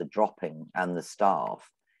pilots are dropping and the staff,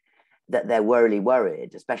 that they're really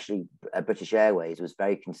worried, especially British Airways was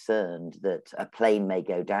very concerned that a plane may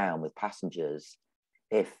go down with passengers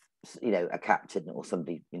if, a captain or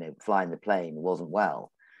somebody, flying the plane wasn't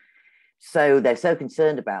well. So they're so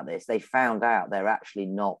concerned about this, they found out they're actually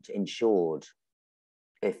not insured.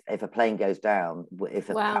 If a plane goes down, if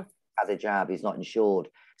a captain has a jab, he's not insured.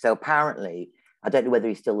 So apparently, I don't know whether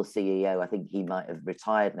he's still the CEO. I think he might have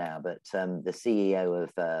retired now, but the CEO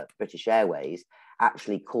of British Airways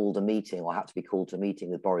actually called a meeting, or had to be called to a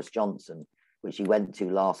meeting with Boris Johnson, which he went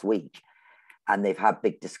to last week. And they've had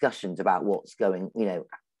big discussions about what's going,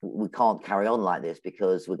 we can't carry on like this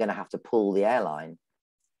because we're going to have to pull the airline,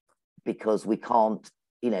 because we can't,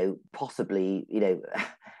 possibly,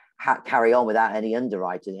 carry on without any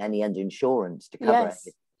underwriting, any underinsurance to cover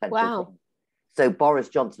it. Wow. So Boris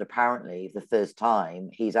Johnson, apparently, the first time,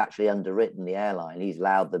 he's actually underwritten the airline. He's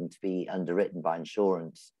allowed them to be underwritten by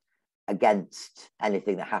insurance against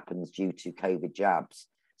anything that happens due to COVID jabs.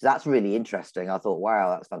 So that's really interesting. I thought, wow,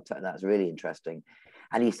 that's fantastic. That's really interesting.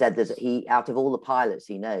 And he said out of all the pilots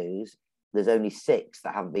he knows, there's only 6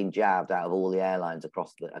 that haven't been jabbed out of all the airlines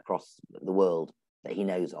across the world that he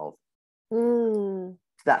knows of. So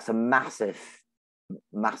that's a massive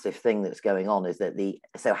thing that's going on, is that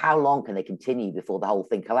so how long can they continue before the whole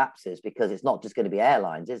thing collapses? Because it's not just going to be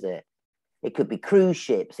airlines, is it? It could be cruise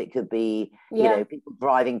ships, it could be people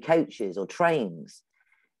driving coaches or trains.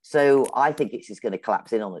 So I think it's just going to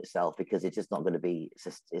collapse in on itself, because it's just not going to be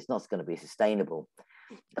sustainable.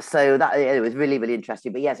 So that it was really, really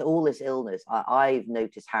interesting. But yes, all this illness, I've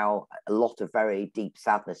noticed how a lot of very deep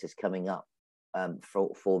sadness is coming up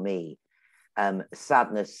for me.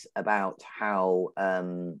 Sadness about how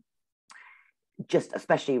just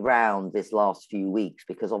especially around this last few weeks,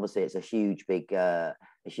 because obviously it's a huge big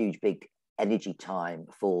energy time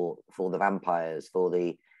for the vampires, for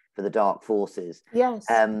the dark forces. Yes.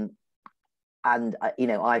 And, you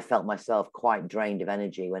know, I felt myself quite drained of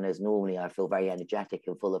energy, when as normally I feel very energetic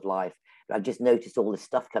and full of life. But I've just noticed all this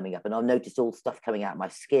stuff coming up, and I've noticed all stuff coming out of my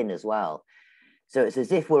skin as well. So it's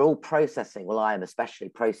as if we're all processing, well, I am especially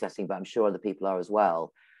processing, but I'm sure other people are as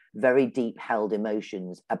well, very deep held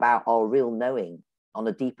emotions about our real knowing on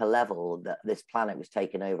a deeper level that this planet was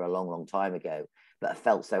taken over a long, long time ago, but I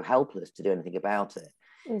felt so helpless to do anything about it.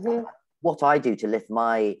 Mm-hmm. What I do to lift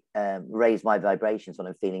my, raise my vibrations when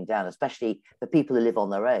I'm feeling down, especially for people who live on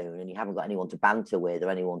their own and you haven't got anyone to banter with or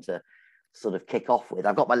anyone to sort of kick off with.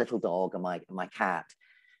 I've got my little dog and my cat,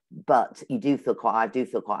 but I do feel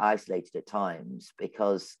quite isolated at times,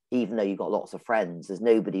 because even though you've got lots of friends, there's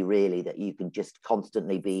nobody really that you can just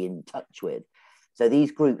constantly be in touch with. So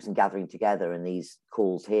these groups and gathering together and these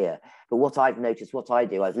calls here, but what I've noticed, what I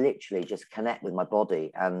do, I've literally just connect with my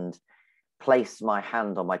body and place my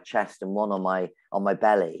hand on my chest and one on my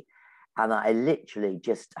belly, and I literally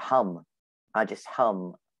just hum. I just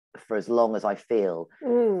hum for as long as I feel.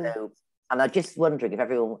 So, and I'm just wondering if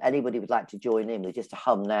anybody would like to join in with just a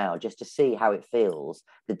hum now, just to see how it feels,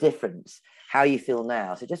 the difference, how you feel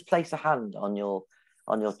now. So just place a hand on your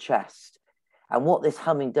chest, and what this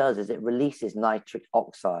humming does is it releases nitric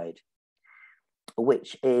oxide,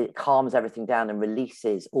 which it calms everything down and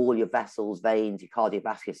releases all your vessels, veins, your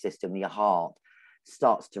cardiovascular system, your heart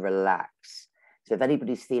starts to relax. So if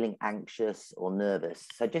anybody's feeling anxious or nervous,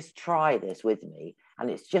 so just try this with me, and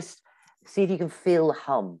it's just see if you can feel the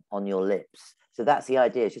hum on your lips. So that's the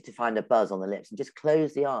idea, is just to find a buzz on the lips and just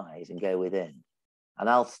close the eyes and go within. And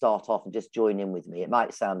I'll start off and just join in with me. It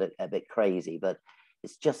might sound a bit crazy, but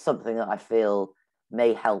it's just something that I feel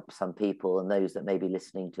may help some people and those that may be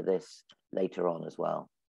listening to this later on as well.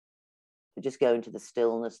 So just go into the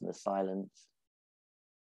stillness and the silence.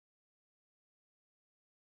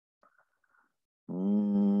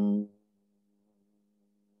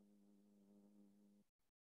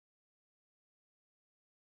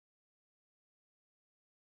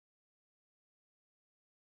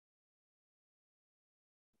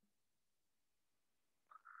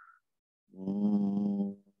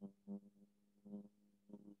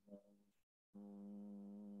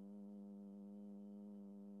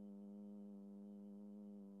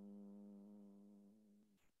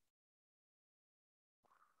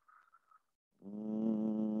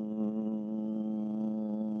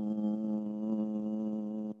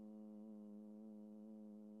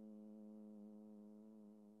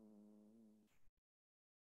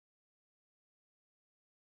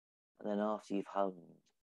 And then after you've hummed,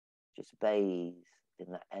 just bathe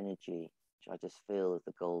in that energy, which I just feel as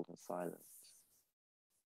the golden silence.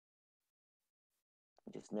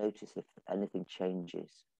 And just notice if anything changes.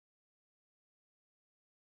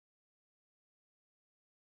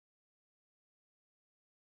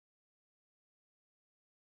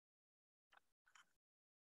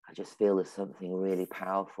 I just feel there's something really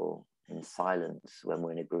powerful in silence when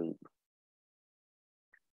we're in a group.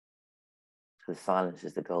 So the silence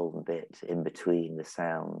is the golden bit in between the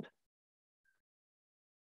sound.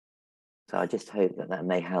 So I just hope that that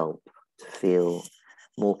may help to feel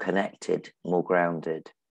more connected, more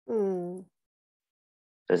grounded. There's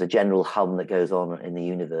a general hum that goes on in the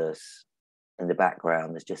universe in the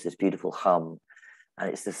background. There's just this beautiful hum,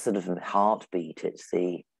 and it's this sort of heartbeat. It's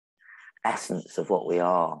the essence of what we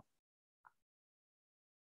are.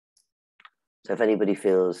 So if anybody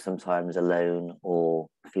feels sometimes alone or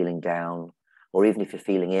feeling down, or even if you're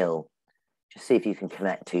feeling ill, just see if you can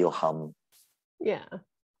connect to your hum. Yeah.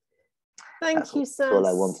 Thank you, Sas. That's all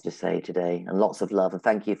I wanted to say today, and lots of love, and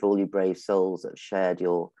thank you for all you brave souls that have shared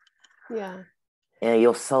your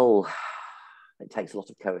soul. It takes a lot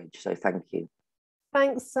of courage, so thank you.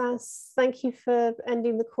 Thanks, Sas. Thank you for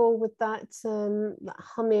ending the call with that that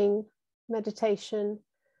humming meditation,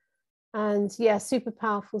 and yeah, super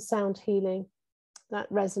powerful sound healing. That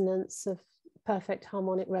resonance of perfect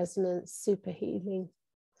harmonic resonance, super healing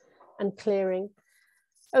and clearing.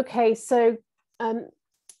 Okay, so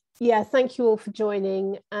yeah, thank you all for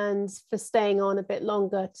joining and for staying on a bit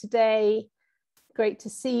longer today. Great to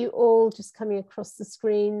see you all, just coming across the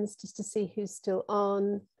screens just to see who's still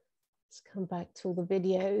on. Let's come back to all the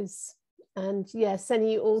videos. And yeah, sending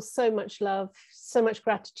you all so much love, so much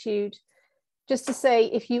gratitude. Just to say,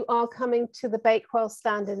 if you are coming to the Bakewell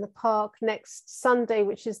Stand in the park next Sunday,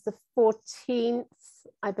 which is the 14th,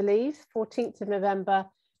 I believe, 14th of November,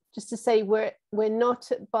 just to say we're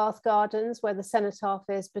not at Bath Gardens where the Cenotaph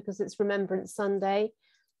is, because it's Remembrance Sunday.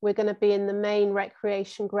 We're going to be in the main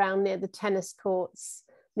recreation ground near the tennis courts,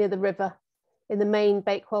 near the river, in the main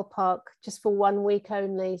Bakewell Park, just for 1 week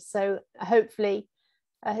only. So hopefully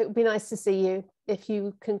it would be nice to see you if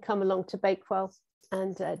you can come along to Bakewell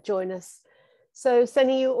and join us. So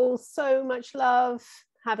sending you all so much love.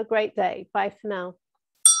 Have a great day. Bye for now.